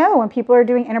why they know when people are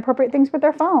doing inappropriate things with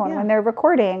their phone, when they're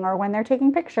recording or when they're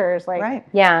taking pictures. Like,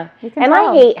 Yeah. can And tell.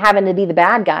 I hate having to be the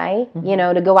bad guy, you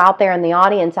know, to go out there in the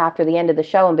audience after the end of the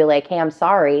show and be like, hey, I'm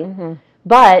sorry.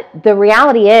 But the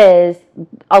reality is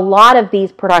a lot of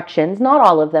these productions, not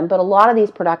all of them, but a lot of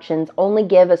these productions only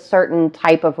give a certain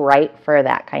type of right for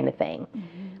that kind of thing.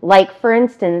 Like, for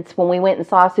instance, when we went and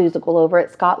saw Seussical over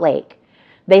at Scott Lake,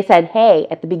 they said, hey,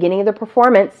 at the beginning of the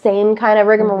performance, same kind of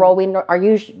rigmarole we are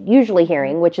usually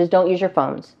hearing, which is don't use your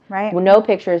phones. Right. Well, no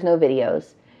pictures, no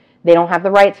videos. They don't have the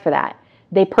rights for that.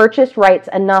 They purchased rights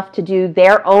enough to do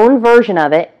their own version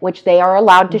of it, which they are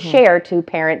allowed to share to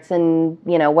parents and,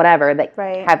 you know, whatever that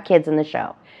have kids in the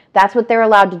show. That's what they're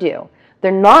allowed to do.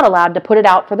 They're not allowed to put it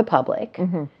out for the public.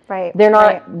 right. They're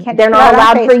not. Can't They're put it not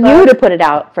out on allowed for you Facebook. to put it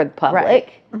out for the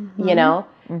public. You know.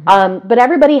 But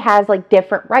everybody has like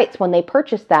different rights when they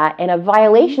purchase that, and a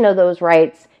violation of those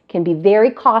rights can be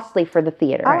very costly for the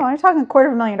theater. Oh, I'm talking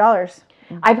 $250,000.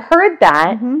 I've heard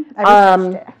that. I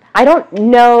researched it. I don't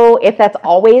know if that's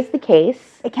always the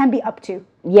case. It can be up to.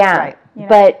 Yeah,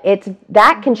 but it's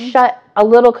that can shut a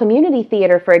little community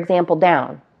theater, for example,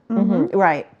 down.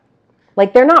 Right.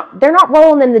 Like they're not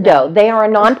rolling in the dough. They are a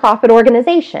nonprofit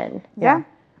organization. Yeah.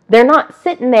 They're not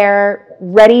sitting there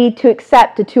ready to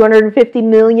accept a $250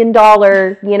 million,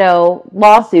 you know,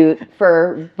 lawsuit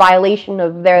for violation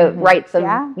of their rights of,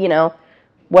 you know,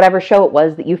 whatever show it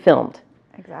was that you filmed.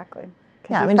 Exactly.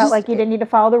 Because Yeah, I you mean, felt just- like you didn't need to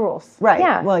follow the rules. Right.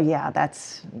 Yeah. Well, yeah,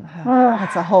 that's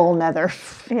a whole nother.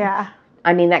 Yeah.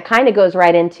 I mean, that kind of goes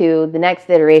right into the next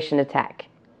iteration of tech,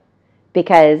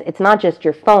 because it's not just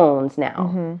your phones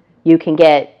now. You can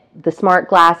get the smart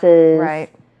glasses, Right.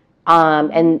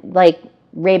 And like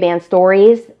Ray-Ban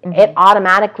Stories. It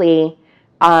automatically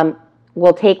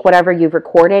will take whatever you've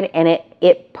recorded and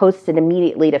it posts it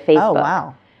immediately to Facebook. Oh,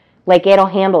 wow. Like, it'll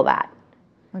handle that.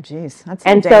 Oh, geez. That's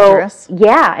And dangerous. so,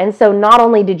 yeah, and so not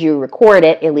only did you record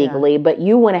it illegally, but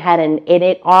you went ahead and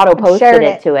it auto-posted shared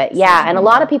it it. to it. Yeah, and a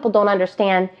lot of people don't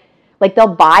understand, like, they'll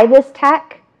buy this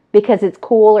tech because it's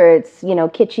cool or it's,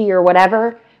 kitschy or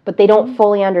whatever, but they don't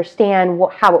fully understand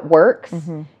how it works.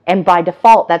 And by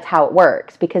default, that's how it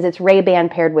works, because it's Ray-Ban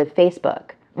paired with Facebook.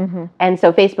 And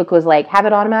so Facebook was like, have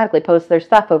it automatically post their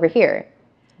stuff over here.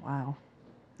 Wow.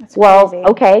 Well, crazy.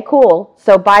 okay, cool.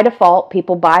 So by default,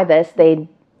 people buy this, they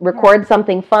record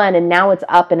something fun, and now it's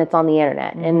up and it's on the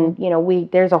internet. And,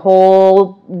 there's a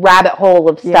whole rabbit hole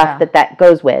of stuff that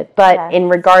goes with. But in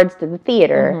regards to the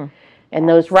theater and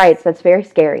those rights, that's very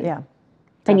scary. Yeah.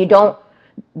 And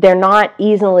they're not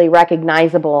easily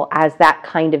recognizable as that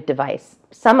kind of device.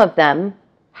 Some of them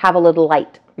have a little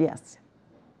light, Yes.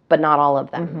 but not all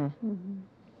of them.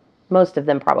 Most of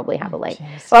them probably have a light.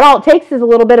 Jeez. But all it takes is a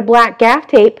little bit of black gaff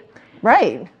tape,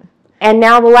 Right. and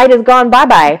now the light is gone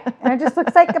bye-bye. And it just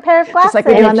looks like a pair of glasses. like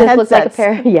we And do it on the just looks like a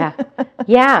headsets. pair,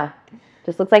 yeah.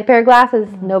 Just looks like a pair of glasses.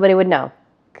 Nobody would know.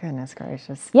 Goodness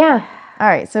gracious. Yeah. All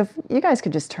right. So if you guys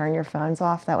could just turn your phones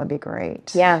off, that would be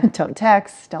great. Yeah. Don't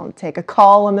text. Don't take a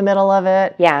call in the middle of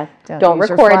it. Yeah. Don't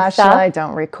use record your stuff. flashlight.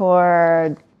 Don't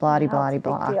record. Blah, That's blah, a big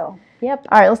blah. deal. Yep.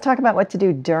 All right, let's talk about what to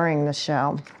do during the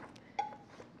show.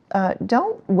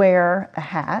 Don't wear a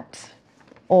hat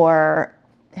or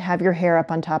have your hair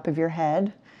up on top of your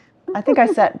head. I think I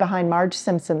sat behind Marge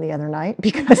Simpson the other night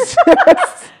because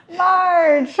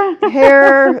Marge.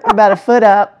 hair about a foot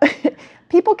up.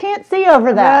 People can't see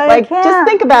over that. No, they Just can't.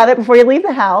 think about it before you leave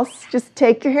the house. Just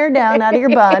take your hair down out of your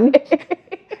bun.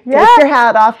 Yeah. Take your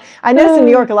hat off. I noticed in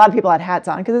New York a lot of people had hats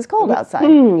on because it's cold outside.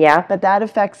 Yeah. But that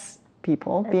affects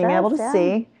people being able to does, yeah.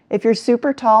 see. If you're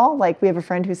super tall, like we have a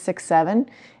friend who's 6'7",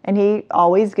 and he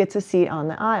always gets a seat on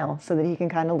the aisle so that he can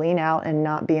kind of lean out and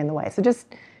not be in the way. So just,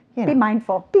 Be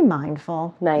mindful be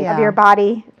mindful. Nice. Yeah. of your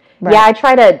body. Right. Yeah,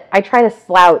 I try to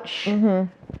slouch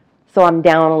so I'm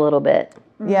down a little bit.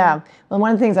 Yeah. Well,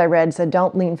 one of the things I read said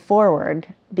don't lean forward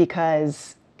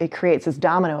because it creates this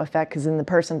domino effect because then the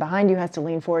person behind you has to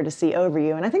lean forward to see over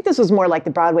you. And I think this was more like the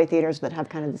Broadway theaters that have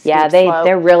kind of the steep Yeah, slope.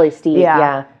 they're really steep.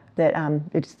 Yeah. That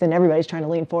it's then everybody's trying to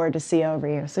lean forward to see over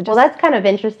you. So just Well, that's kind of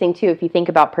interesting too. If you think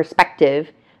about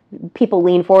perspective, people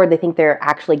lean forward, they think they're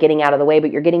actually getting out of the way,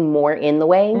 but you're getting more in the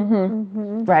way.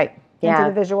 right. Yeah. Into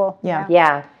the visual. Yeah.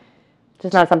 Yeah.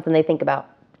 Just not something they think about.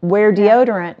 Wear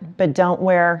deodorant, but don't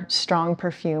wear strong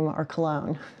perfume or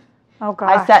cologne. Oh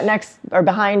gosh. I sat next or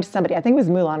behind somebody. I think it was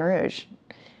Moulin Rouge.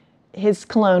 His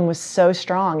cologne was so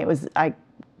strong. It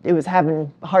was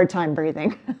having a hard time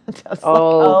breathing. I was like,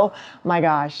 oh my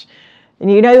gosh.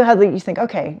 And you know how you think,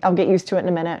 okay, I'll get used to it in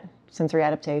a minute. Sensory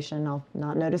adaptation. I'll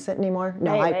not notice it anymore.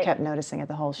 No, I Right. kept noticing it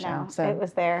the whole show. No, So it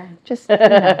was there. just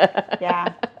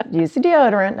Yeah. use the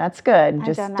deodorant. That's good. I've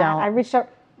Just done that. don't. I reached up.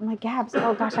 I'm like, Gabs,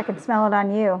 oh gosh, I can smell it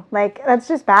on you. Like, that's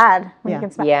just bad when Yeah. you can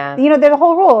smell. Yeah. You know, there's a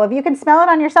whole rule. If you can smell it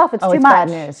on yourself, it's Oh, too it's much. bad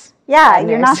news. Yeah, Bad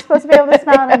you're news. not supposed to be able to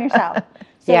smell it on yourself.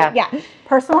 So, Yeah. yeah.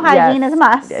 Personal hygiene is a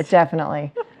must.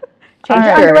 Definitely. Change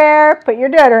your Sure. underwear, put your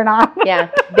deodorant on. Yeah.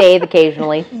 Bathe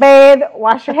occasionally. Bathe,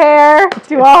 wash your hair,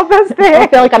 do all those things. I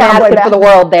feel like I'm Cowboy asking for the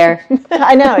world there.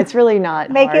 I know it's really not.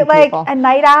 Make hard, it like people. a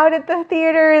night out at the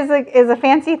theater is a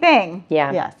fancy thing.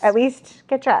 Yeah. Yes. At least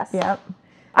get dressed. Yep.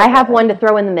 I have one to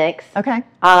throw in the mix. Okay.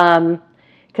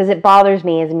 Because it bothers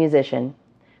me as a musician.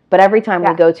 But every time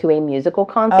Yeah. we go to a musical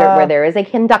concert where there is a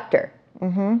conductor,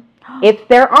 if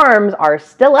their arms are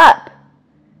still up,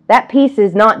 that piece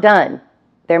is not done.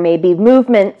 There may be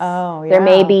movements. Oh, There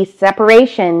may yeah. be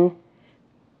separation.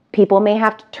 People may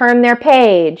have to turn their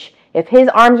page. If his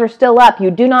arms are still up, you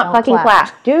do not Don't fucking clap.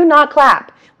 clap. Do not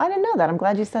clap. I didn't know that. I'm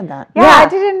glad you said that. Yeah, I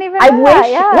didn't even know I that,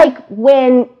 wish, yeah. like,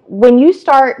 when you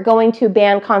start going to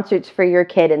band concerts for your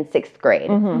kid in 6th grade,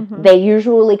 they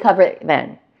usually cover it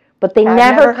then. But they I've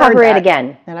never heard cover it that.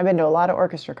 again. And I've been to a lot of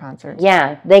orchestra concerts.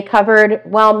 Yeah, they covered,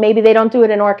 well, maybe they don't do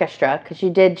it in orchestra because you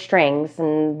did strings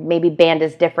and maybe band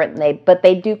is different. But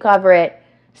they do cover it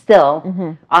still.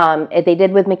 They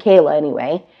did with Michaela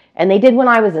anyway. And they did when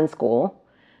I was in school.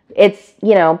 It's,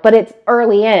 but it's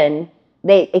early in.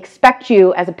 They expect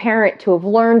you as a parent to have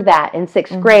learned that in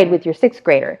 6th grade with your 6th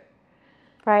grader.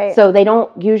 Right. So they don't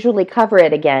usually cover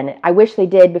it again. I wish they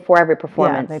did before every Yeah,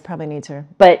 performance. they probably need to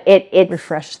But it's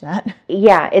refresh that.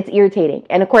 yeah, it's irritating.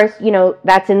 And of course,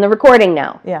 that's in the recording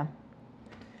now. Yeah.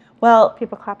 Well,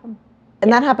 People clap them.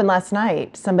 and that happened last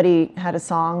night. Somebody had a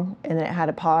song and then it had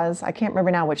a pause. I can't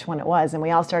remember now which one it was. And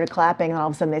we all started clapping and all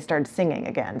of a sudden they started singing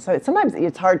again. So sometimes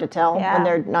it's hard to tell Yeah. when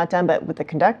they're not done, but with the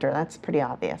conductor, that's pretty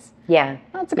obvious. Yeah.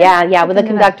 That's a good- Yeah. good With a thing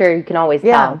to know. conductor, you can always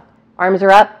Yeah. tell. Arms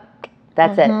are up.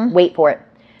 That's it. Wait for it.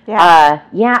 Yeah.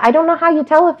 Yeah. I don't know how you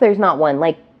tell if there's not one.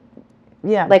 Like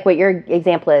Yeah. what your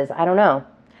example is. I don't know.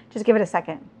 Just give it a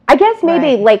second. I guess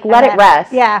maybe Right. let it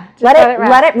rest. Yeah. Just Let it rest.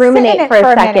 let it ruminate Sit in for it a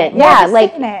minute. second. Yeah, Yeah, just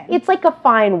like sit in it. it's like a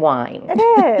fine wine. It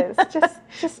is.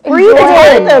 Just Breathe enjoy it It's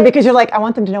in. hard though because you're like, I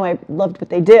want them to know I loved what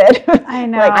they did. I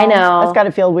know. Like, I know. That's got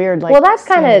to feel weird. Like, Well, that's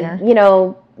kind sitting there.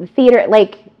 of, theater.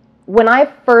 Like, when I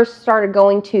first started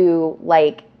going to,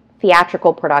 like,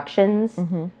 theatrical productions,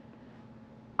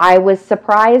 I was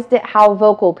surprised at how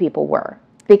vocal people were.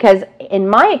 Because in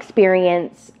my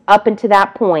experience, up until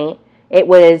that point, it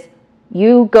was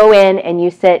you go in and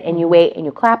you sit and you wait and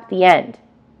you clap at the end,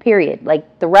 period.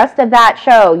 Like, the rest of that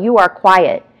show, you are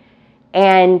quiet.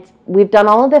 And we've done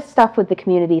all of this stuff with the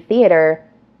community theater,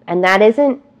 and that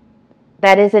isn't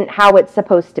how it's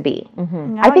supposed to be.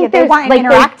 No, I think they there's want like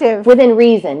interactive. within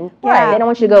reason. Yeah. They don't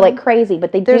want you to go like crazy,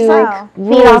 but they There's do like feed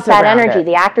rules off that around energy. it.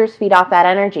 The actors feed off that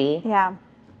energy Yeah.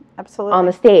 Absolutely. on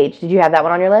the stage. Did you have that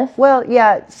one on your list? Well,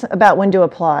 yeah, it's about when to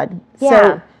applaud. Yeah.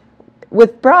 So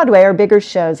with Broadway or bigger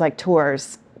shows like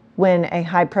tours, when a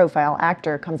high-profile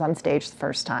actor comes on stage the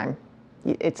first time,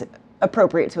 it's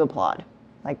appropriate to applaud.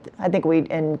 Like, I think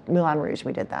in Moulin Rouge,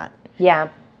 we did that. Yeah.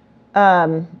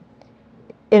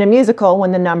 In a musical,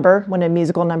 when a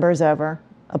musical number is over,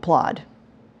 applaud.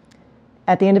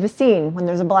 At the end of a scene, when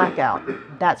there's a blackout,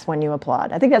 that's when you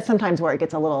applaud. I think that's sometimes where it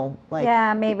gets a little like,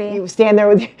 Yeah, maybe. you stand there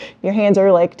with your hands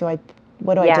are like,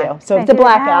 what do I Yeah. do? So if I it's a do it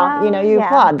blackout, now? you Yeah.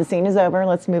 applaud. The scene is over.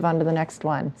 Let's move on to the next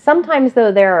one. Sometimes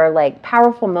though there are like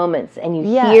powerful moments, and you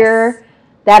Yes. hear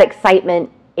that excitement.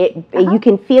 You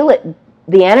can feel it,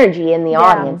 the energy in the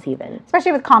audience even.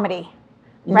 Especially with comedy.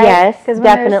 Right? Yes, 'Cause when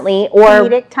definitely. there's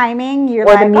comedic timing, you're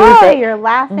or like, the music. oh, you're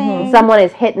laughing. Someone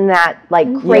is hitting that like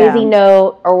crazy Yeah.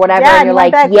 note or whatever, Yeah, and you're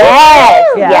like, like, yes,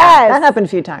 "Woo!" Yeah, Yes. that happened a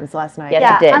few times last night. Yes.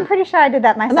 Yeah, it did. I'm pretty sure I did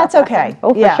that myself. And that's last okay. night.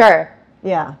 Oh, for Yeah. sure.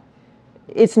 Yeah.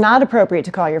 It's not appropriate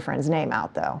to call your friend's name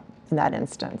out, though, in that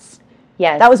instance.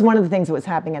 Yes. That was one of the things that was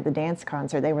happening at the dance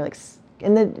concert. They were like,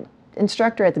 and the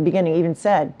instructor at the beginning even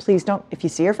said, please don't, if you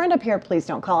see your friend up here, please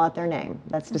don't call out their name.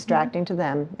 That's distracting to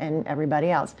them and everybody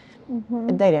else.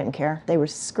 They didn't care. They were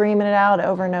screaming it out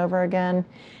over and over again.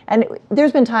 And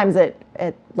there's been times at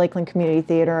Lakeland Community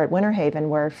Theater at Winter Haven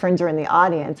where friends are in the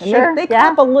audience and Sure, they yeah.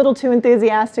 clap a little too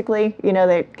enthusiastically.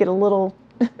 They get a little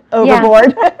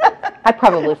overboard. I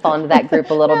probably fall into that group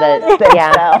a little bit. Think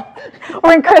Yeah. so. Or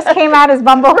when Chris came out as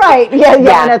Bumble. Right. Yeah.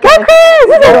 Yeah. Go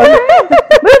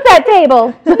Move that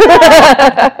table.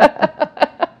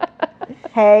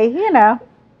 Hey,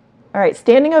 All right.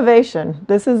 Standing ovation.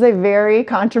 This is a very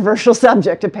controversial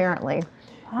subject, apparently.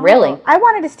 Really? I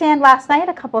wanted to stand last night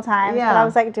a couple times, but Yeah. I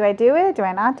was like, do I do it? Do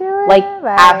I not do it? Like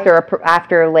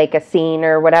after like a scene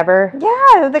or whatever.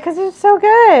 Yeah, because it's so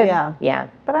good. Yeah. Yeah.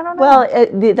 But I don't know. Well,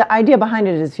 the idea behind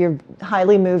it is if you're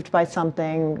highly moved by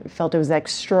something, felt it was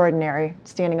extraordinary,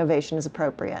 standing ovation is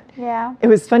appropriate. yeah. It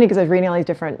was funny because I was reading all these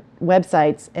different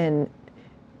websites, and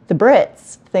the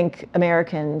Brits think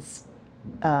Americans,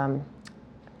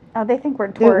 Oh, they think we're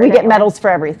toured. we get anyway. medals for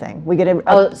everything. We get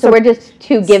So we're just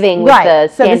too giving with right. the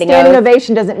So the standing standing O's.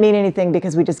 ovation doesn't mean anything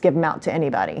because we just give them out to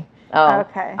anybody. Oh.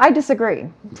 Okay. I disagree.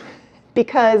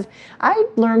 Because I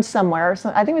learned somewhere,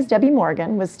 so I think it was Debbie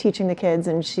Morgan was teaching the kids,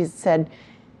 and she said,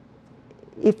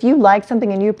 if you like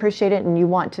something and you appreciate it and you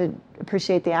want to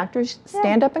appreciate the actors,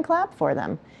 stand up and clap for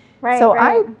them. Right, So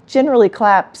right. I generally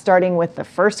clap starting with the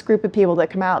first group of people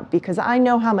that come out because I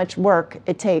know how much work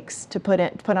it takes to put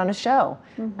on a show.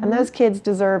 And those kids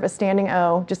deserve a standing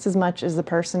O just as much as the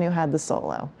person who had the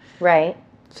solo. Right.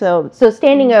 So So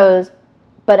standing O's,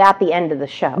 but at the end of the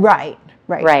show. right,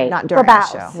 Right. not during the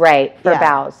bows. show. Right. For Yeah.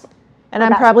 bows. And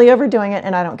I'm probably overdoing it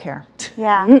and I don't care.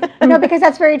 Yeah. No, because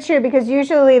that's very true. Because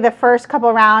usually the first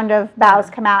couple round of bows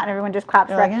come out and everyone just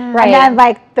claps for like, it. "Eh." Right. And then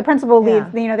like the principal Yeah.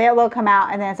 leads, they'll come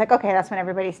out and then it's like, okay, that's when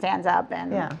everybody stands up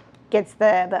and Yeah. gets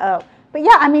the O. But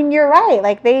yeah, I mean, you're right.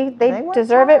 Like they work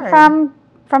deserve it hard.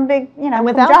 from big, And from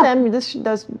without jump. them, this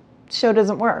show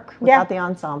doesn't work Yeah. without the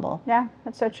ensemble. Yeah,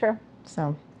 that's so true.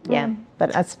 So, Yeah.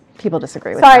 but people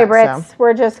disagree with Sorry, that. Brits. So.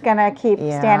 We're just gonna keep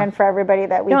Yeah. standing for everybody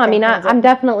that we. No, I think mean, needs it. I'm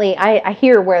definitely, I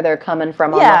hear where they're coming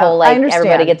from on the Yeah, whole, I like, understand.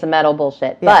 everybody gets a medal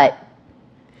bullshit. Yeah. But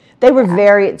They were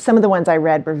some of the ones I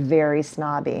read were very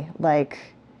snobby. Like,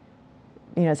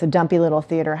 it's a dumpy little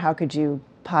theater. How could you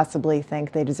possibly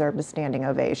think they deserved a standing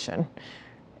ovation?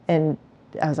 And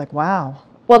I was like, wow.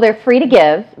 Well, they're free to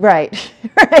give. Right.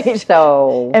 Right.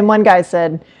 So. And one guy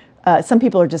said, some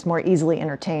people are just more easily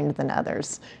entertained than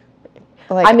others.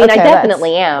 Like, I mean, I okay,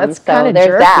 definitely am. That's So kind of there's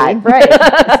jerky. that. Right.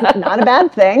 It's not a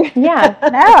bad thing. Yeah.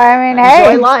 No, I mean,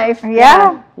 hey. Enjoy life.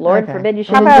 Yeah. Lord Okay. forbid you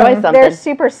should How enjoy about something. they're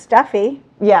super stuffy.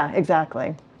 Yeah,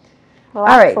 exactly.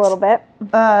 Relax All right. a little bit.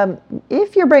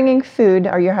 If you're bringing food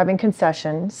or you're having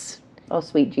concessions, Oh,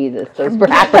 sweet Jesus. Those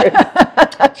wrappers.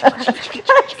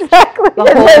 Exactly.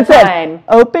 The whole time.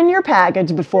 open your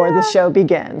package before the show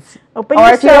begins. Open Or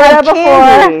your if you have soda before.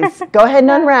 candies, go ahead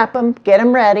and unwrap them, get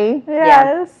them ready,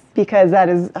 Yes. because that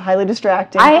is highly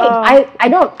distracting.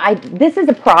 This is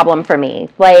a problem for me.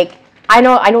 Like, I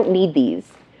don't need these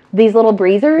little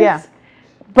breezers. Yeah.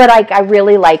 But I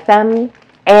really like them.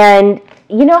 And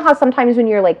you know how sometimes when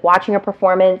you're like watching a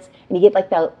performance and you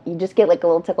just get like a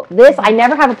little tickle. This, I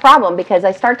never have a problem because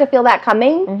I start to feel that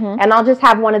coming and I'll just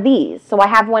have one of these. So I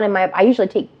have one I usually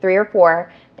take 3 or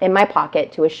 4 in my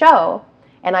pocket to a show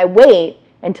and I wait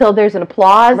until there's an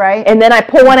applause. Right. And then I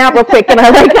pull one out real quick and I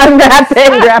like unwrap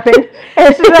it. Wrapping.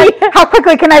 And she's like, how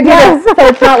quickly can I do this? So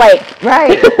it's not like,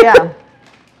 Right, yeah.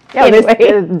 Yeah, Anyway.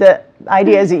 the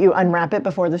idea is that you unwrap it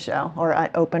before the show or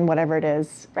open whatever it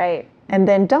is. Right. And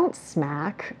then don't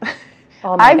smack.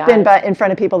 oh my I've been God. in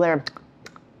front of people there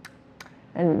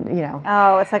and, you know.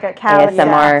 Oh, it's like a calorie ASMR.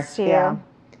 tax to you. Yeah.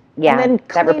 Yeah, And then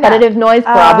that clean repetitive noise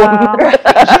problem.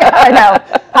 Yeah, I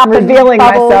know. I'm revealing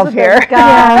Bubbles myself with here. his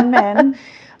gum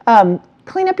and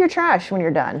Clean up your trash when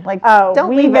you're done. Like, oh, don't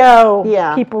we leave know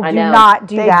Yeah. people I do know. not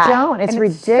do They that. don't. It's And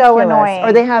ridiculous. so annoying.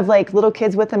 Or they have like little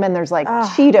kids with them and there's like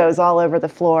Cheetos all over the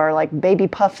floor, like baby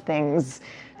puff things.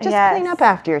 Just clean Yes. up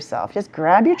after yourself. Just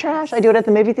grab your trash. I do it at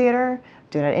the movie theater,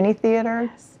 do it at any theater.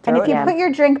 And if you put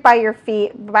your drink by your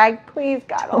feet, please,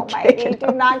 God Almighty, do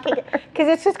not kick it, because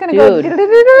it's just going to go Dude,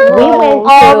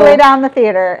 all the way down the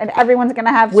theater, and everyone's going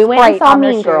to have We went and Sprite saw on their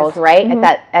Mean shoes. Girls, right?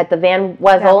 At the Van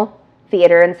Wezel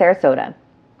Theater in Sarasota.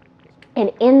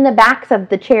 And in the backs of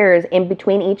the chairs, in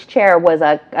between each chair, was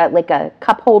a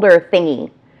cup holder thingy.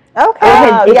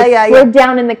 Okay. It slid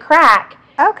down in the crack.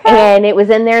 Okay. And it was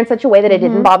in there in such a way that it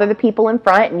didn't bother the people in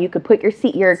front, and you could put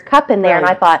your cup in there. And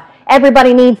I thought,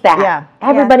 everybody needs that. Yeah.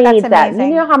 Everybody Yeah, needs that's that. amazing.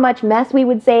 You know how much mess we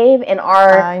would save in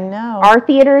I know. our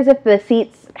theaters if the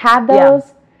seats had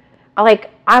those?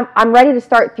 I'm ready to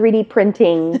start 3D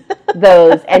printing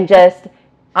those and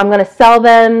I'm going to sell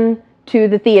them to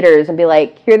the theaters and be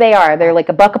like, here they are. They're like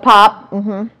 $1 a pop.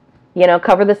 You know,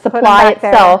 cover the supply back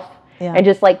there. itself Yeah. and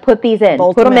just like put these in.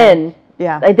 Bolt put them them in.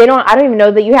 Yeah. Like I don't even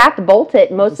know that you have to bolt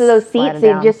it. Most of those slide seats, it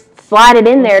you down. just slide it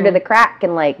in there to the crack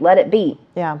and like let it be.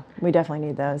 Yeah, we definitely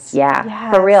need those.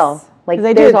 Yeah, for real. Like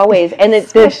They there's do. always, and it's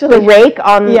Especially- the rake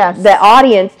on Yes. the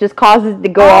audience just causes it to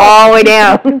go all the way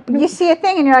down. You see a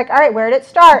thing and you're like, all right, where did it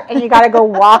start? And you got to go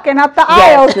walking up the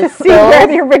aisle to see where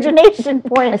the origination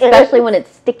point is. Especially when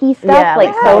it's sticky stuff Yeah, like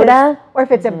like soda. Or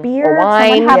if it's a beer,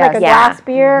 wine. someone had like a Yes. glass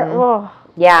beer. Oh.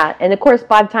 Yeah, and of course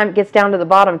by the time it gets down to the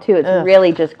bottom too, it's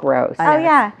really just gross. I Oh know.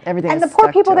 yeah, Everything and is the poor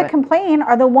stuck people to that it. complain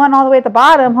are the one all the way at the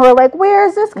bottom who are like, "Where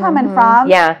is this coming from?"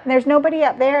 Yeah. and there's nobody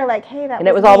up there like, "Hey, that." And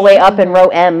it was all the way up in row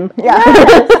M. Yeah.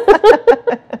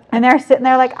 and they're sitting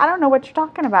there like, "I don't know what you're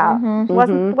talking about.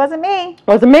 Wasn't me."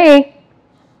 Wasn't me.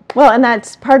 Well, and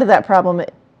that's part of that problem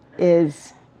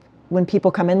is when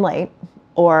people come in late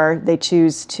or they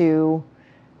choose to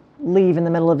leave in the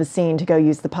middle of a scene to go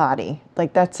use the potty.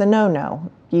 Like, that's a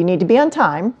no-no. You need to be on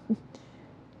time.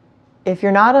 If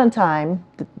you're not on time,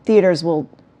 the theaters will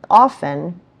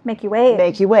often Make you wait.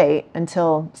 make you wait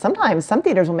until, sometimes some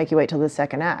theaters will make you wait till the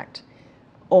second act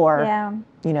or, Yeah.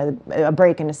 you know, a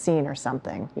break in a scene or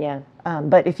something. Yeah.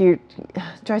 But if it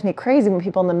drives me crazy when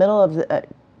people in the middle of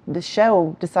the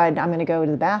show decide I'm going to go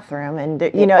to the bathroom and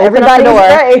you know Open up the everybody's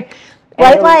door. great.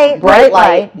 Bright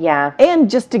light. Yeah. And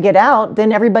just to get out,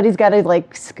 then everybody's got to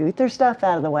like scoot their stuff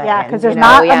out of the way. Yeah, and, because you there's know,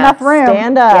 not yeah. enough room.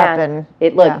 stand up Yeah.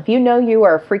 and Look, if you know you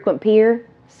are a frequent peer,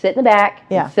 sit in the back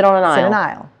yeah, and sit on an aisle. Sit in an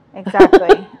aisle.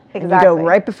 Exactly. And you go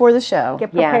right before the show.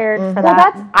 Get Yeah. prepared for Well,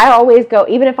 that. I always go,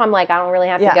 even if I'm like, I don't really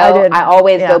have to Yeah, go, I did. I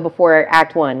always Yeah. go before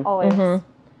Act 1. Always.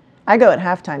 I go at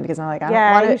halftime because I'm like, Yeah,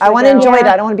 I I usually want to go. enjoy it.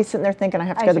 Yeah. I don't want to be sitting there thinking I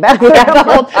have to go to the usually bathroom. Yeah,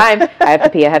 the whole time. I have to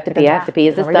pee, I have to pee, I have to pee.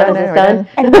 Is this Are we done? done? Is this Are we done? done?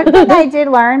 And one thing I did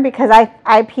learn, because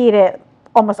I peed at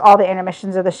almost all the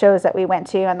intermissions of the shows that we went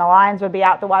to, and the lines would be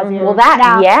out the wazoo. Well,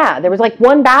 there was like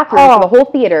one bathroom for the whole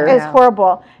theater. It was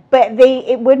horrible. But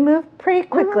it would move pretty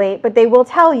quickly, but they will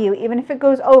tell you, even if it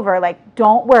goes over, like,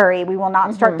 don't worry, we will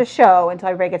not start the show until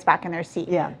everybody gets back in their seat.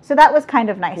 Yeah. So that was kind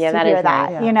of nice Yeah, to that hear is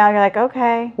that. nice. Yeah. You know, you're like,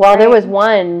 okay. Well, there great. was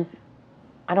one,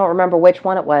 I don't remember which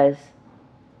one it was.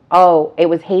 Oh, it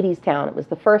was Hadestown. It was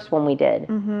the first one we did.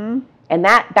 Mm-hmm. And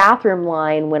that bathroom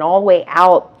line went all the way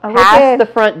out Oh, it past did. the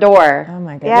front door. Oh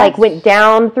my Yeah. goodness. Like went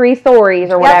down 3 stories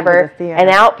or whatever, To the theater. and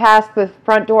out past the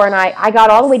front door. And I got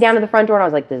all the way down to the front door, and I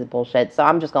was like, "This is bullshit." So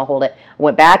I'm just gonna hold it.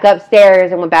 Went back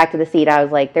upstairs and went back to the seat. I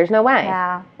was like, "There's no way."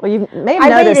 Yeah. Well, you may have I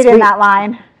noticed waited in that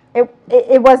line.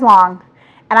 It was long.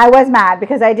 And I was mad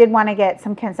because I did want to get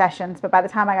some concessions, but by the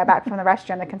time I got back from the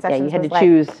restroom, the Yeah, concessions you had was to like,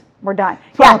 choose. we're done.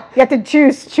 Well- Yeah, you have to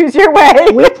choose your way.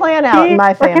 we plan out in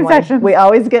my Or family. concessions. We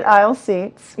always get aisle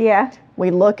seats. Yeah.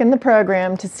 We look in the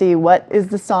program to see what is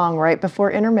the song right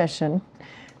before intermission,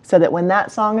 so that when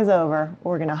that song is over,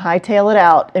 we're going to hightail it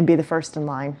out and be the first in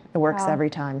line. It works Wow. every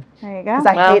time. There you go. Because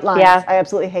I Well, hate lines. yeah. I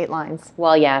absolutely hate lines.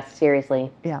 Well, yeah,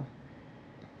 seriously. Yeah.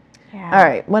 Yeah. All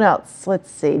right. What else? Let's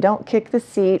see. Don't kick the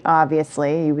seat.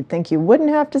 Obviously, you would think you wouldn't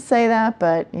have to say that,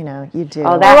 but you know you do.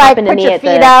 Oh, Or that like happened to put me your at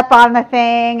feet the- up on the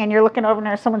thing and you're looking over and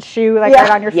there's someone's shoe like Yeah.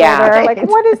 right on your Yeah. shoulder. Like,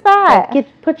 what is that?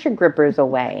 Put your grippers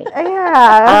away.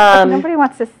 Yeah. Nobody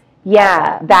wants to.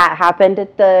 Yeah, that happened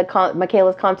at the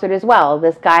Michaela's concert as well.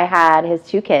 This guy had his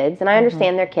 2 kids, and I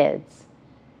understand they're kids.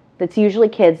 That's usually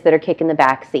kids that are kicking the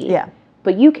back seat. Yeah.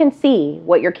 But you can see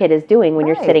what your kid is doing when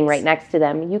you're sitting Right. right next to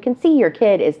them. You can see your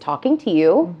kid is talking to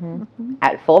you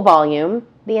at full volume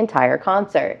the entire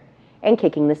concert and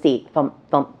kicking the seat. Thump,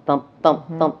 thump, thump, thump,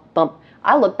 thump, thump.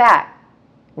 I look back.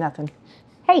 Nothing.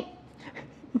 Hey.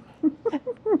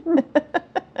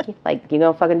 Like, you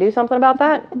gonna fucking do something about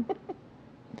that?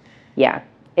 Yeah.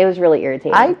 It was really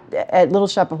irritating. At Little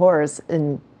Shop of Horrors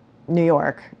in New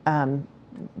York,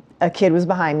 a kid was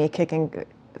behind me kicking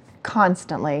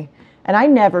constantly, and I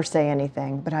never say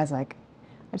anything, but I was like,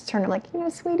 I just turned, I'm like,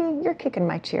 sweetie, you're kicking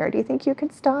my chair. Do you think you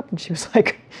could stop? And she was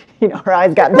like, her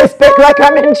eyes got this big, like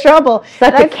I'm in trouble.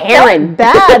 Such And a I Karen.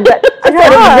 felt bad. But I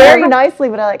said it very nicely,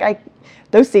 but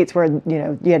those seats were, you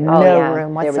had no yeah.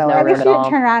 room There was no whatsoever. I room wish at you all.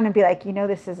 didn't turn around and be like,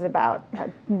 this is about a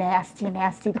nasty,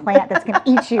 nasty plant that's going to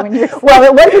eat you when you're Well,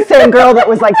 it was the same girl that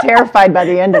was like terrified by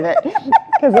the end of it,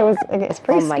 because it's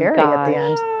pretty Oh my scary at the gosh.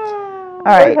 end. All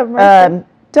All right,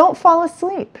 don't fall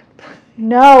asleep.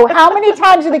 No. How many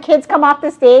times do the kids come off the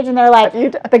stage and they're like,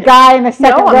 the guy in the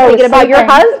second No, row I'm thinking is about your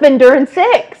sleeping. husband during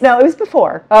 6. No, it was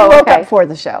before. Oh, we woke okay. up for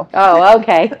the show. Oh,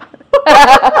 okay.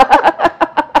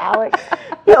 Alex.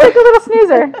 You're like a little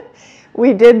snoozer.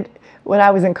 We did, when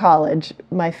I was in college,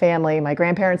 my family, my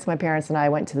grandparents, my parents, and I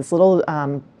went to this little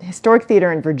historic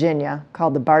theater in Virginia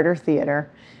called the Barter Theater,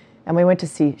 and we went to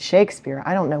see Shakespeare.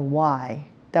 I don't know why.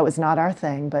 That was not our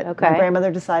thing, but Okay. my grandmother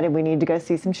decided we need to go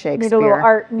see some Shakespeare. Need a little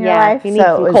art in your Yeah, life. you need So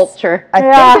some it was- culture. I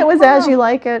Yeah. think it was As You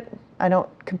Like It. I don't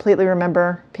completely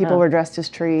remember. People were dressed as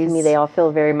trees. To me, they all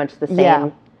feel very much the same. Yeah.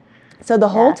 So the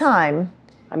whole Yes. time,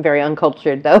 I'm very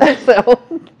uncultured, though, so.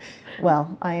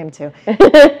 well, I am too.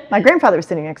 My grandfather was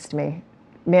sitting next to me.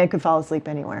 Man could fall asleep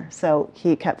anywhere. So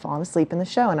he kept falling asleep in the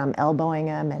show, and I'm elbowing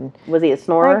him. And Was he a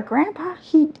snorer? Like Grandpa.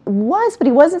 he was, but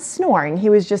he wasn't snoring. He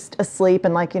was just asleep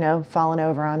and falling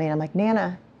over on me. And I'm like,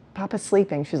 Nana, Papa's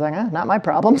sleeping. She's like, not my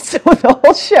problem. So the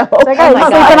whole show. Like, I'm my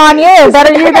sleeping on you.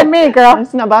 Better you than me, girl.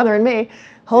 It's not bothering me.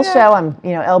 Whole show, I'm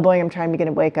elbowing him, trying to get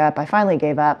him to wake up. I finally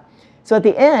gave up. So at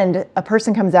the end, a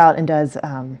person comes out and does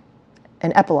an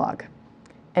epilogue,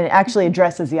 and it actually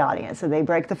addresses the audience. So they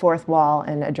break the fourth wall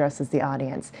and addresses the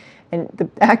audience. And the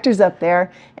actor's up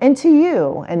there, and to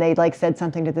you, and they said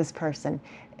something to this person,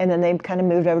 and then they kind of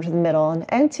moved over to the middle,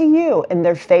 and to you, and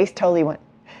their face totally went.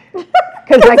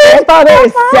 Because my grandfather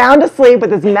is sound asleep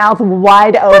with his mouth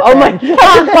wide open. Oh my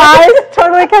Catching flies.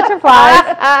 Totally catching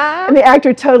flies. And the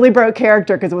actor totally broke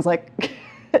character because it was like,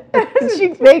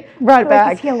 they brought it Like,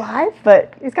 back. is he alive?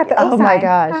 But He's got the oh O my sign.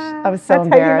 gosh, I was so That's how you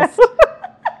know. embarrassed.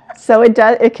 So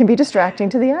it can be distracting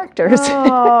to the actors.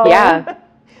 Oh. Yeah.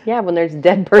 Yeah, when there's a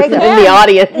dead They person in can. the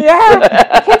audience.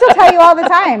 Yeah. Kids will tell you all the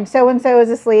time. So and so is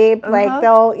asleep. Uh-huh. Like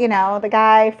they'll, the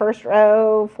guy first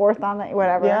row, fourth on the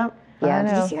whatever. Yeah, Yeah. I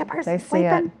Did you know. see that person They see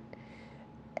sleeping? it.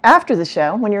 After the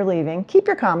show, when you're leaving, keep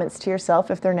your comments to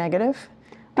yourself if they're negative,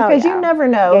 Oh, because yeah. you never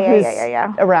know Yeah, who's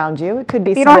yeah. around you. It could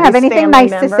be If you don't have somebody's anything family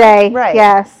nice to member. say, right?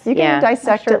 yes. You can Yeah.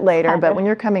 dissect Sure, it later, kinda. but when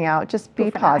you're coming out, just be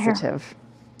Goofing out here. positive.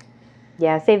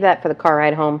 Yeah, save that for the car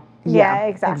ride home. Yeah,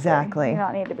 exactly. Exactly. You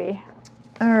don't need to be.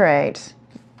 All right.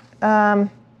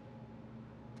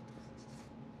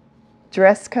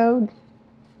 Dress code.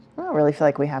 I don't really feel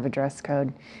like we have a dress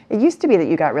code. It used to be that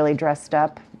you got really dressed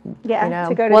up. Yeah,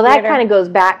 to go to Well, that theater. kind of goes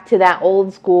back to that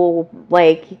old school,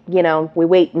 we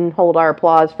wait and hold our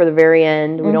applause for the very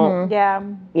end. We don't, Yeah,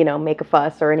 make a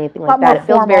fuss or anything Lot like that. more It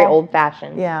feels very formal.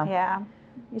 old-fashioned. Yeah. yeah.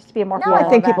 Used to be a more Now formal I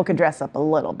think event. people could dress up a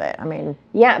little bit. I mean,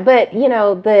 Yeah, but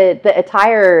the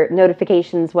attire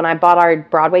notifications when I bought our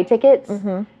Broadway tickets,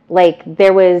 like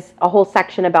there was a whole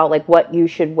section about like what you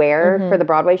should wear for the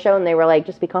Broadway show, and they were like,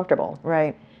 just be comfortable.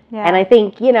 Right. Yeah. And I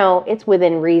think, you know, it's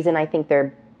within reason. I think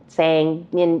they're saying,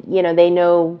 you know, they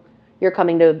know you're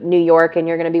coming to New York and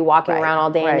you're going to be walking around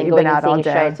all day and then You've going been and out all seeing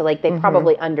a day. show. So like they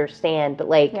probably understand, but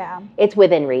like it's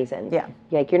within reason. Yeah.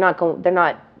 Like they're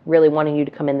not really wanting you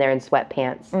to come in there in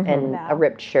sweatpants and a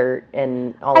ripped shirt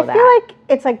and all of that. I feel like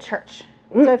it's like church.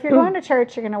 So if you're going to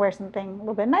church, you're going to wear something a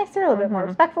little bit nicer, a little bit more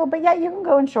respectful, but yeah, you can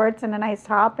go in shorts and a nice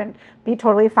top and be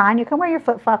totally fine. You can wear your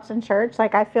flip-flops in church.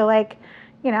 Like, I feel like,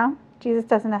 you know, Jesus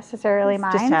doesn't necessarily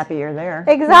mind. Just happy you're there.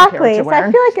 Exactly. So I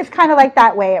feel like it's kind of like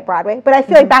that way at Broadway. But I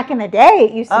feel like back in the day,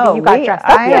 it used to be you got dressed up.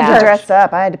 I had to dress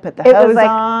up. I had to put the It hose was like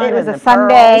on. it was and a the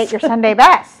Sunday, pearls. your Sunday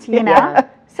best, you know.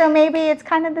 So maybe it's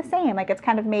kind of the same. Like, it's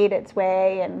kind of made its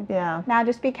way, and now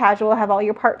just be casual, have all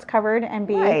your parts covered, and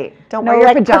be Don't no wear your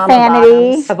like pajama profanity.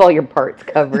 bottoms. Have all your parts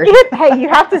covered. Hey, you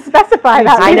have to specify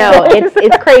that. I know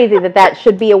it's crazy that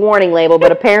should be a warning label,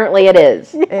 but apparently it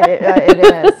is. It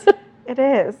is. It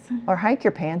is. Or hike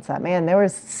your pants up, man. There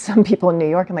was some people in New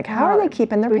York. I'm like, how are they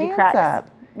keeping their booty pants cracks. up?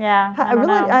 Yeah, I don't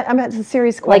know. I'm it's a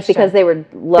serious question. Like because they were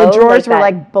low. the drawers were that.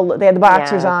 like below, they had the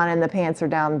boxers Yeah. on and the pants are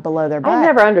down below their butt. I've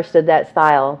never understood that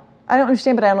style. I don't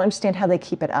understand, but I don't understand how they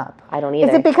keep it up. I don't either.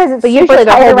 Is it because it's but super usually they're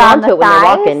tight holding around on to the it when they're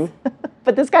thighs? walking.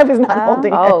 But this guy was not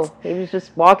holding Oh, it. he was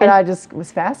just walking. And I just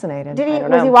was fascinated. Did he? I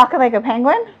don't Was know. he walking like a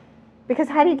penguin? Because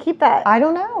how do you keep that? I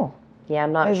don't know. Yeah,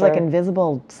 I'm not It was sure. like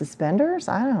invisible suspenders.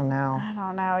 I don't know. I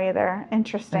don't know either.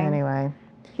 Interesting. Anyway,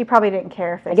 He probably didn't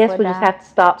care if they I guess slid we just down. have to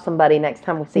stop somebody next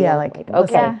time we see yeah, him. like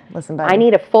okay, listen, buddy. I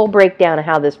need a full breakdown of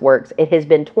how this works. It has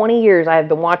been 20 years I have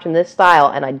been watching this style,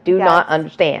 and I do not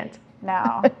understand.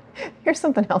 No. Here's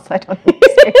something else I don't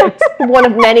understand. One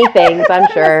of many things, I'm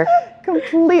sure.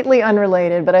 Completely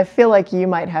unrelated, but I feel like you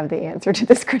might have the answer to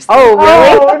this, Christine. Oh,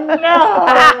 really?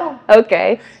 Oh, no.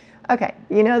 Okay. Okay,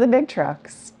 you know the big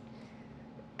trucks,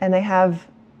 and they have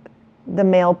the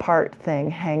male part thing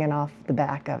hanging off the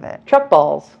back of it. Truck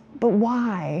balls. But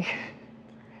why?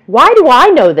 Why do I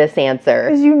know this answer?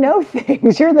 Because you know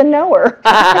things. You're the knower.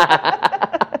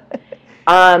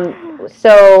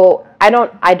 So I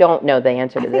don't know the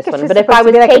answer to this it's one. just But if supposed I to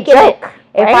was be like a taking joke,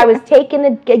 if I right? was taking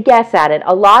a guess at it,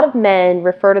 a lot of men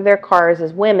refer to their cars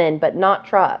as women, but not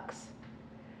trucks.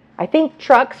 I think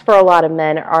trucks for a lot of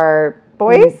men are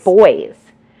Boys? Boys,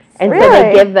 and so Really?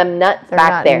 they give them nuts They're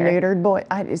back not there. neutered boy.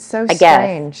 It's so guess.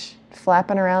 strange.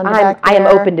 Flapping around back I am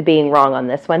there. open to being wrong on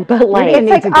this one, but like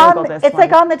need It's to like Google on. this It's like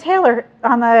one. on the Taylor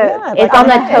on the. Yeah, it's on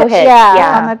the tow hitch. Yeah.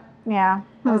 Yeah. On the, yeah.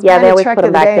 I was Yeah, buying they a always truck put the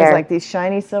 'em other back day, it was there. like these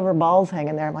shiny silver balls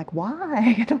hanging there. I'm like,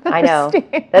 why? I don't I know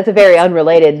understand. that's a very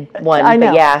unrelated one. I know.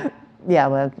 But yeah. Yeah,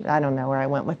 well, I don't know where I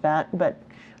went with that, but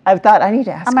I thought I need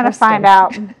to ask. I'm gonna Kristen. find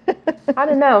out. I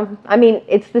don't know. I mean,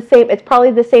 it's the same. It's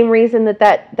probably the same reason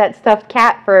that stuffed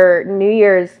cat for New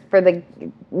Year's for the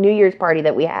New Year's party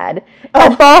that we had.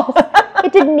 Had balls.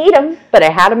 It didn't need them, but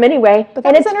I had them anyway, But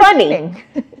and that it's was funny. entertaining.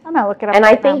 I'm gonna look it up. And I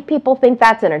right now. think people think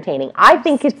that's entertaining. I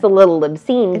think it's a little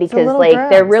obscene It's a because little like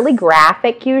they're gross. really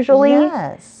graphic usually,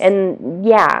 Yes. and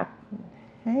yeah,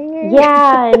 Hanging.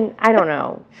 and I don't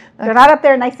know. they're not up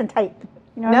there nice and tight.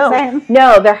 You know what No. I'm saying?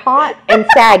 No, they're hot and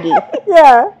saggy.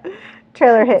 Yeah.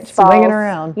 Trailer hitch balls. Swinging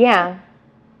around. Yeah.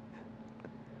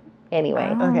 Anyway,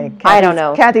 Okay. I don't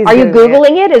know. Kathy's Are you Googling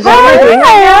Googling it? Is that what you're doing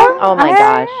right now? Oh my I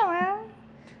gosh. am.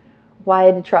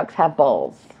 Why do trucks have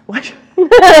balls? What?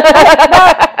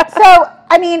 So,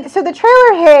 I mean, so the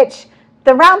trailer hitch,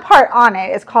 the round part on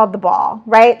it is called the ball,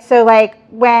 right? So, like,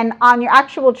 when on your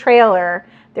actual trailer,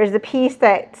 there's a piece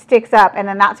that sticks up, and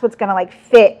then that's what's going to, like,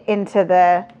 fit into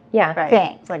the Yeah. Right.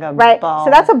 thing. It's like a right? ball.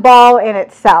 So that's a ball in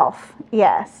itself.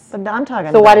 Yes. But I'm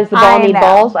talking. So why does the ball I need know.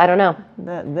 balls? I don't know.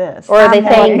 this? Or are they I'm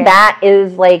saying looking. that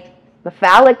is like the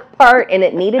phallic part and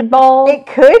it needed balls? It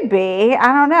could be. I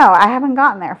don't know. I haven't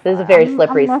gotten there. This is a very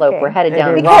slippery slope. We're headed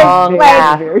down the Because, wrong like,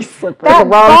 path. Very slippery. That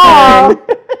wrong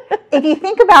ball, if you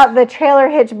think about the trailer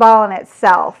hitch ball in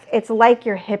itself, it's like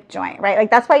your hip joint, right? Like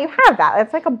that's why you have that.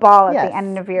 It's like a ball at Yes. the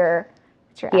end of your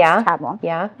Yeah. acetabular.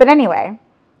 Yeah. But anyway,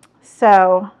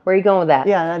 so Where are you going with that?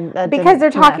 Yeah. That because they're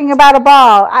didn't talking connect. about a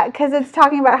ball, because it's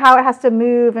talking about how it has to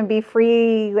move and be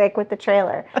free, like with the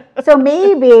trailer. So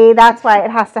maybe that's why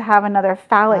it has to have another I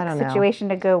phallic don't know. situation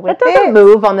to go with That doesn't it.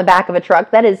 move on the back of a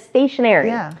truck. That is stationary.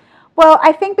 Yeah. Well,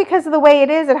 I think because of the way it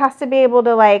is, it has to be able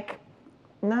to like.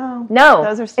 No. No.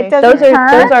 Those are doesn't stationary.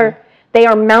 Those turn? are they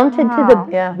are mounted to Oh.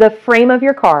 Yeah. the frame of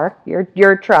your car,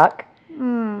 your truck.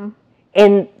 Hmm.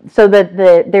 And so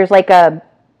there's like a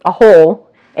hole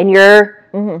and your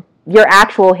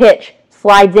actual hitch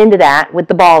slides into that with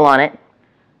the ball on it.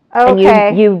 Okay.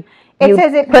 And you It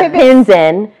says it put pivots- pins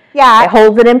in. Yeah. It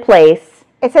holds it in place.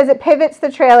 It says it pivots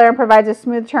the trailer and provides a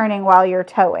smooth turning while you're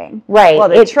towing. Right. Well,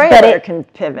 the trailer can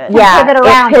pivot. Yeah, Pivot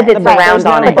around it pivots it. Right, around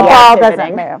on but it. the Yeah. ball doesn't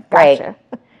Pivoting. move. Right.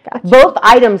 Gotcha. Both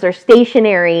items are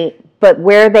stationary, but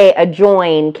where they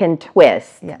adjoin can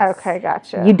twist. Yes. Okay,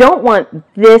 gotcha. You don't want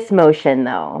this motion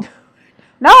though.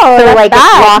 No, So that's like it's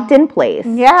bad. locked in place.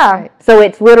 Yeah. So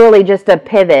it's literally just a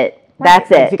pivot.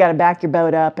 That's If you it. got to back your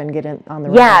boat up and get it on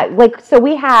the Yeah, river. like so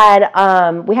we had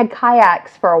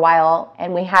kayaks for a while,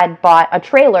 and we had bought a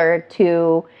trailer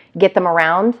to get them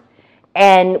around,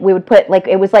 and we would put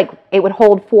it would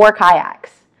hold 4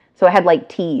 kayaks, so it had like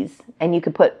T's, and you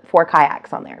could put 4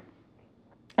 kayaks on there,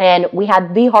 and we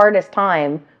had the hardest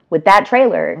time with that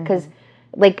trailer because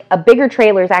like a bigger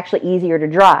trailer is actually easier to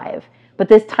drive, but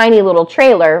this tiny little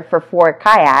trailer for 4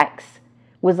 kayaks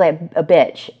was like a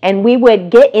bitch. And we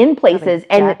would get in places,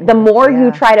 and the more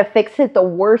you try to fix it, the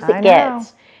worse it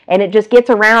gets. And it just gets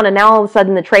around, and now all of a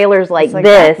sudden the trailer's like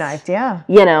this. Jackknifed, yeah.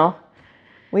 You know?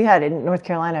 We had in North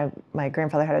Carolina, my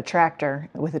grandfather had a tractor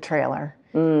with a trailer.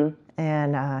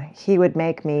 And he would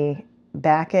make me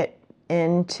back it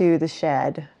into the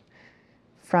shed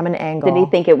from an angle. Did he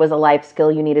think it was a life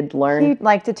skill you needed to learn? He'd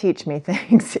like to teach me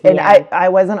things. And Yeah. I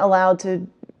wasn't allowed to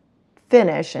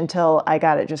finish until I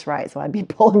got it just right. So I'd be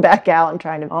pulling back out and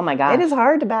trying to. Oh my gosh. It is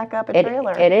hard to back up a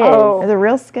trailer. It is. Oh. It's a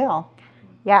real skill.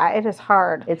 Yeah, it is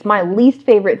hard. It's my least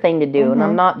favorite thing to do, and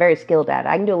I'm not very skilled at it.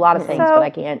 I can do a lot of things, So, but I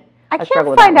can't. I struggle can't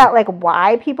with that find one. out like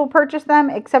why people purchase them,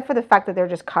 except for the fact that they're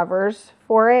just covers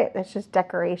for it. It's just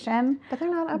decoration. But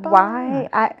they're not up on Why?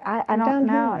 that. I don't Down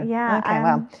know. here. Yeah.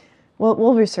 Okay, well,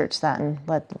 we'll research that and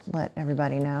let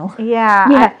everybody know.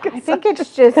 Yeah. I think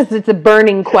it's just. Because it's a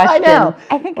burning question. I know.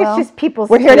 I think Well, it's just people's.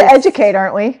 We're here to taste. educate,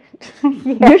 aren't we?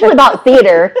 Usually about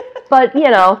theater, but you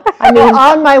know, I mean,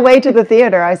 On my way to the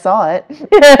theater, I saw it.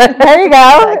 There you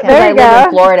go. because There I you live in go.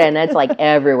 Florida and it's like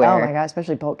everywhere. Oh my God,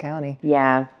 especially Polk County.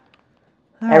 Yeah.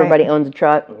 All Everybody right. owns a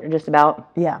truck, just about.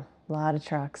 Yeah, a lot of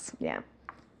trucks. Yeah.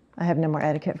 I have no more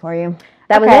etiquette for you.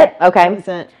 That was Okay. it? Okay. That's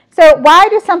it. So why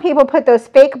do some people put those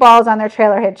fake balls on their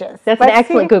trailer hitches? That's Let's an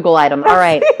excellent see- Google item. All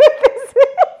right.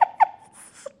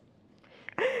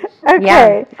 Okay.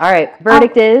 Yeah. All right.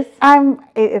 Verdict is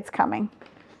It's coming.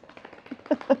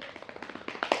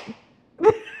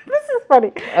 This is funny.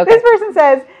 Okay. This person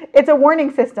says it's a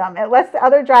warning system. It lets the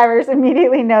other drivers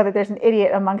immediately know that there's an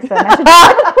idiot amongst them.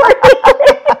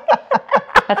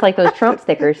 that's like those Trump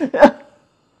stickers. Yeah,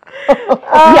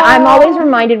 I'm always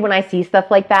reminded when I see stuff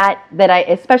like that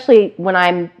especially when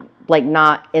I'm like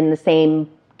not in the same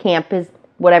camp as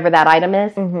whatever that item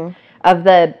is, of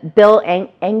the Bill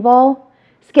Engvall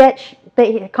sketch,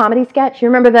 the comedy sketch. You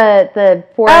remember the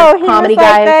four he comedy was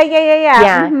like guys? yeah.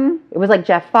 Yeah, Mhm. it was like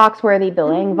Jeff Foxworthy, Bill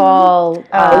Engvall,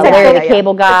 Oh, Larry yeah, the yeah.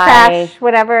 Cable Guy. Trash,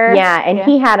 whatever. Yeah, and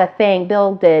he had a thing.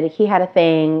 Bill did. He had a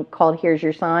thing called "Here's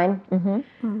Your Sign." Do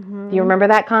you remember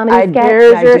that comedy sketch?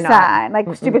 There's I your do not. sign.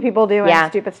 Like stupid people doing Yeah.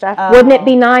 stupid stuff. Wouldn't it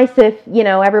be nice if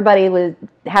everybody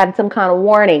had some kind of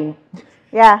warning,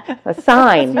 Yeah. a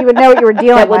sign You would know what you were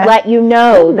dealing that would with. let you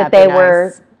know Wouldn't that that they be were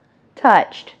nice?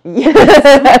 touched?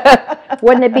 Yes.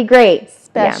 Wouldn't it be great?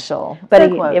 Special. Yeah. But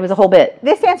So it was a whole bit.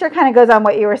 This answer kind of goes on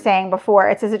what you were saying before.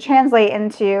 It says it translates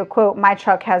into, quote, my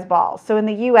truck has balls. So in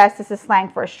the U.S., this is slang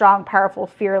for strong, powerful,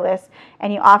 fearless,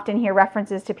 and you often hear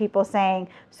references to people saying,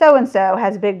 so-and-so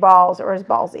has big balls or is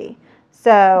ballsy.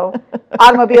 So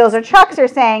automobiles or trucks are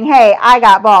saying, hey, I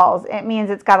got balls. It means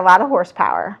it's got a lot of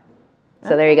horsepower.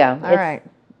 So there you go. All right.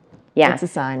 Yeah. It's a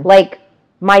sign. Like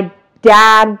my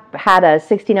dad had a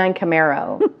 '69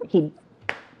 Camaro.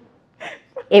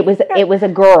 It was a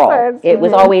girl. Sorry, It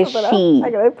was sorry. always Something she. else. I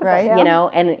gotta put that Right.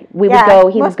 down. And we Yeah, would go,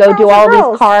 he would most go do girls are all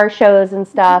girls. these car shows and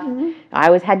stuff. I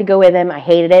always had to go with him. I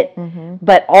hated it.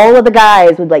 But all of the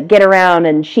guys would like get around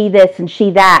and she this and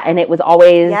she that. And it was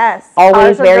always, Yes, always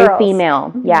ours are very girls.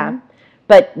 female. Yeah.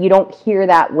 But you don't hear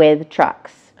that with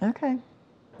trucks. Okay.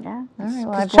 Yeah. All right.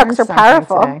 Well, Because I've trucks are learned something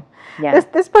powerful. today. Yeah.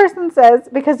 This person says,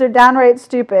 because they're downright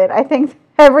stupid, I think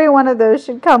every one of those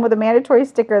should come with a mandatory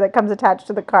sticker that comes attached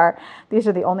to the car. These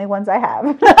are the only ones I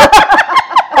have.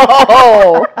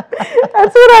 Oh,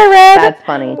 That's what I read. that's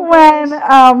funny.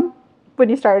 When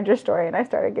you started your story, and I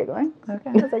started giggling. Okay.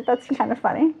 I was like, that's kind of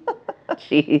funny.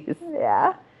 Jeez.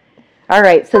 Yeah. All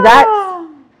right. So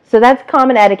that's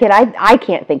common etiquette. I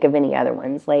can't think of any other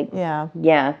ones. Like, Yeah.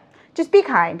 yeah. Just be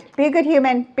kind. Be a good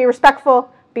human. Be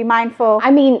respectful. Be mindful.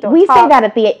 I mean, Don't we say talk. that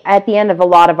at the end of a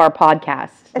lot of our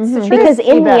podcasts. It's the truth. Because Be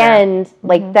in the better. end,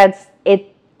 like that's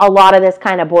it. A lot of this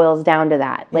kind of boils down to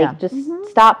that. Like, Yeah. just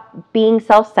stop being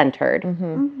self-centered.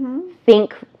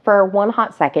 Think for one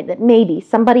hot second that maybe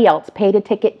somebody else paid a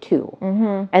ticket too,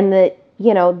 and that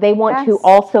they want to Yes.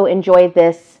 also enjoy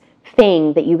this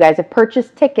thing that you guys have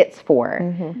purchased tickets for.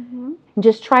 Mm-hmm.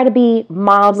 Just try to be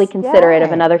mildly considerate of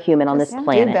Yeah. another human on this Do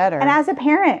planet. better. And as a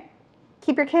parent,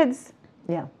 keep your kids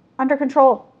yeah. under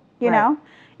control. You Right. know,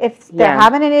 if they're Yeah.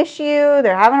 having an issue,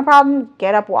 they're having a problem,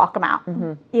 get up, walk them out.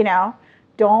 You know,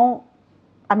 don't.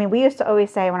 I mean, we used to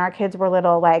always say when our kids were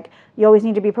little, like, you always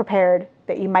need to be prepared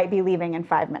that you might be leaving in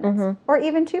 5 minutes or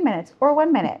even 2 minutes or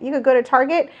 1 minute. You could go to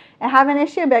Target and have an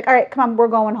issue and be like, all right, come on, we're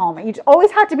going home. And you just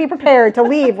always have to be prepared to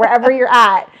leave wherever you're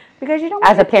at because you don't want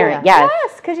As a your parent, kids,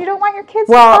 yes. because you don't want your kids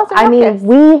Well, to cause a I mean,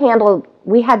 ruckus.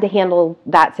 we had to handle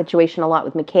that situation a lot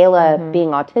with Michaela being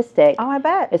autistic. Oh, I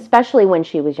bet. Especially when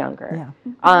she was younger.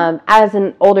 Yeah. As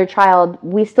an older child,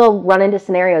 we still run into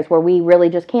scenarios where we really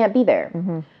just can't be there.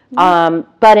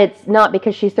 But it's not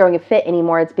because she's throwing a fit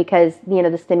anymore. It's because,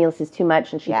 the stimulus is too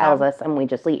much and she tells us and we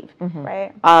just leave.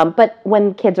 Right. But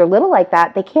when kids are little like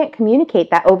that, they can't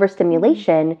communicate that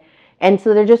overstimulation. And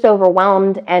so they're just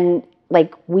overwhelmed. And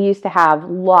like we used to have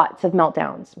lots of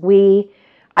meltdowns.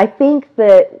 I think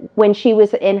that when she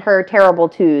was in her terrible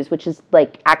twos, which is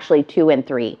like actually 2 and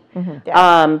 3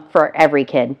 for every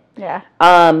kid. Yeah.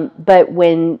 But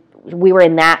when we were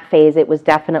in that phase, it was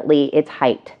definitely its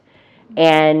height.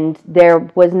 And there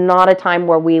was not a time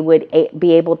where we would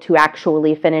be able to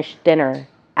actually finish dinner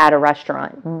at a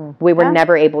restaurant. We were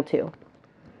never able to.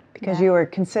 Because you were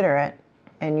considerate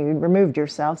and you removed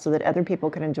yourself so that other people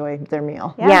could enjoy their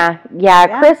meal. Yeah.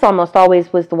 Chris almost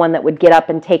always was the one that would get up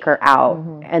and take her out,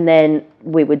 and then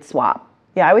we would swap.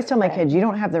 Yeah, I always tell my kids, you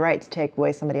don't have the right to take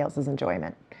away somebody else's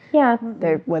enjoyment. Yeah.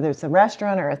 Whether it's a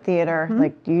restaurant or a theater,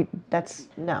 you're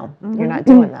not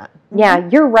doing that. Yeah,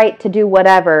 your right to do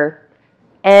whatever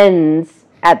ends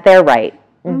at their right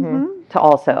to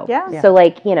also. Yeah. So,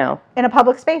 In a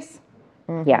public space.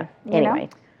 yeah. Anyway.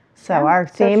 So our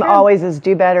theme true. always is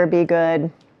do better, be good,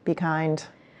 be kind.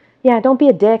 Yeah, don't be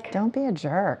a dick. Don't be a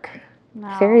jerk.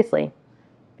 No. Seriously.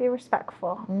 Be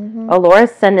respectful. Oh,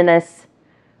 Laura's sending us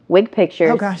wig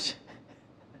pictures. Oh, gosh.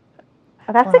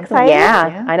 Oh, that's exciting.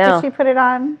 Yeah, I know. Did she put it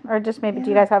on? Or just maybe, do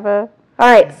you guys have a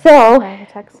All right, so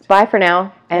text? bye for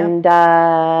now. And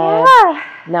Yeah.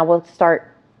 now we'll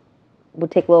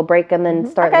take a little break and then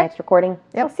start the Okay. next recording.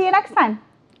 We'll see you next time.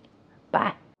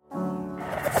 Bye.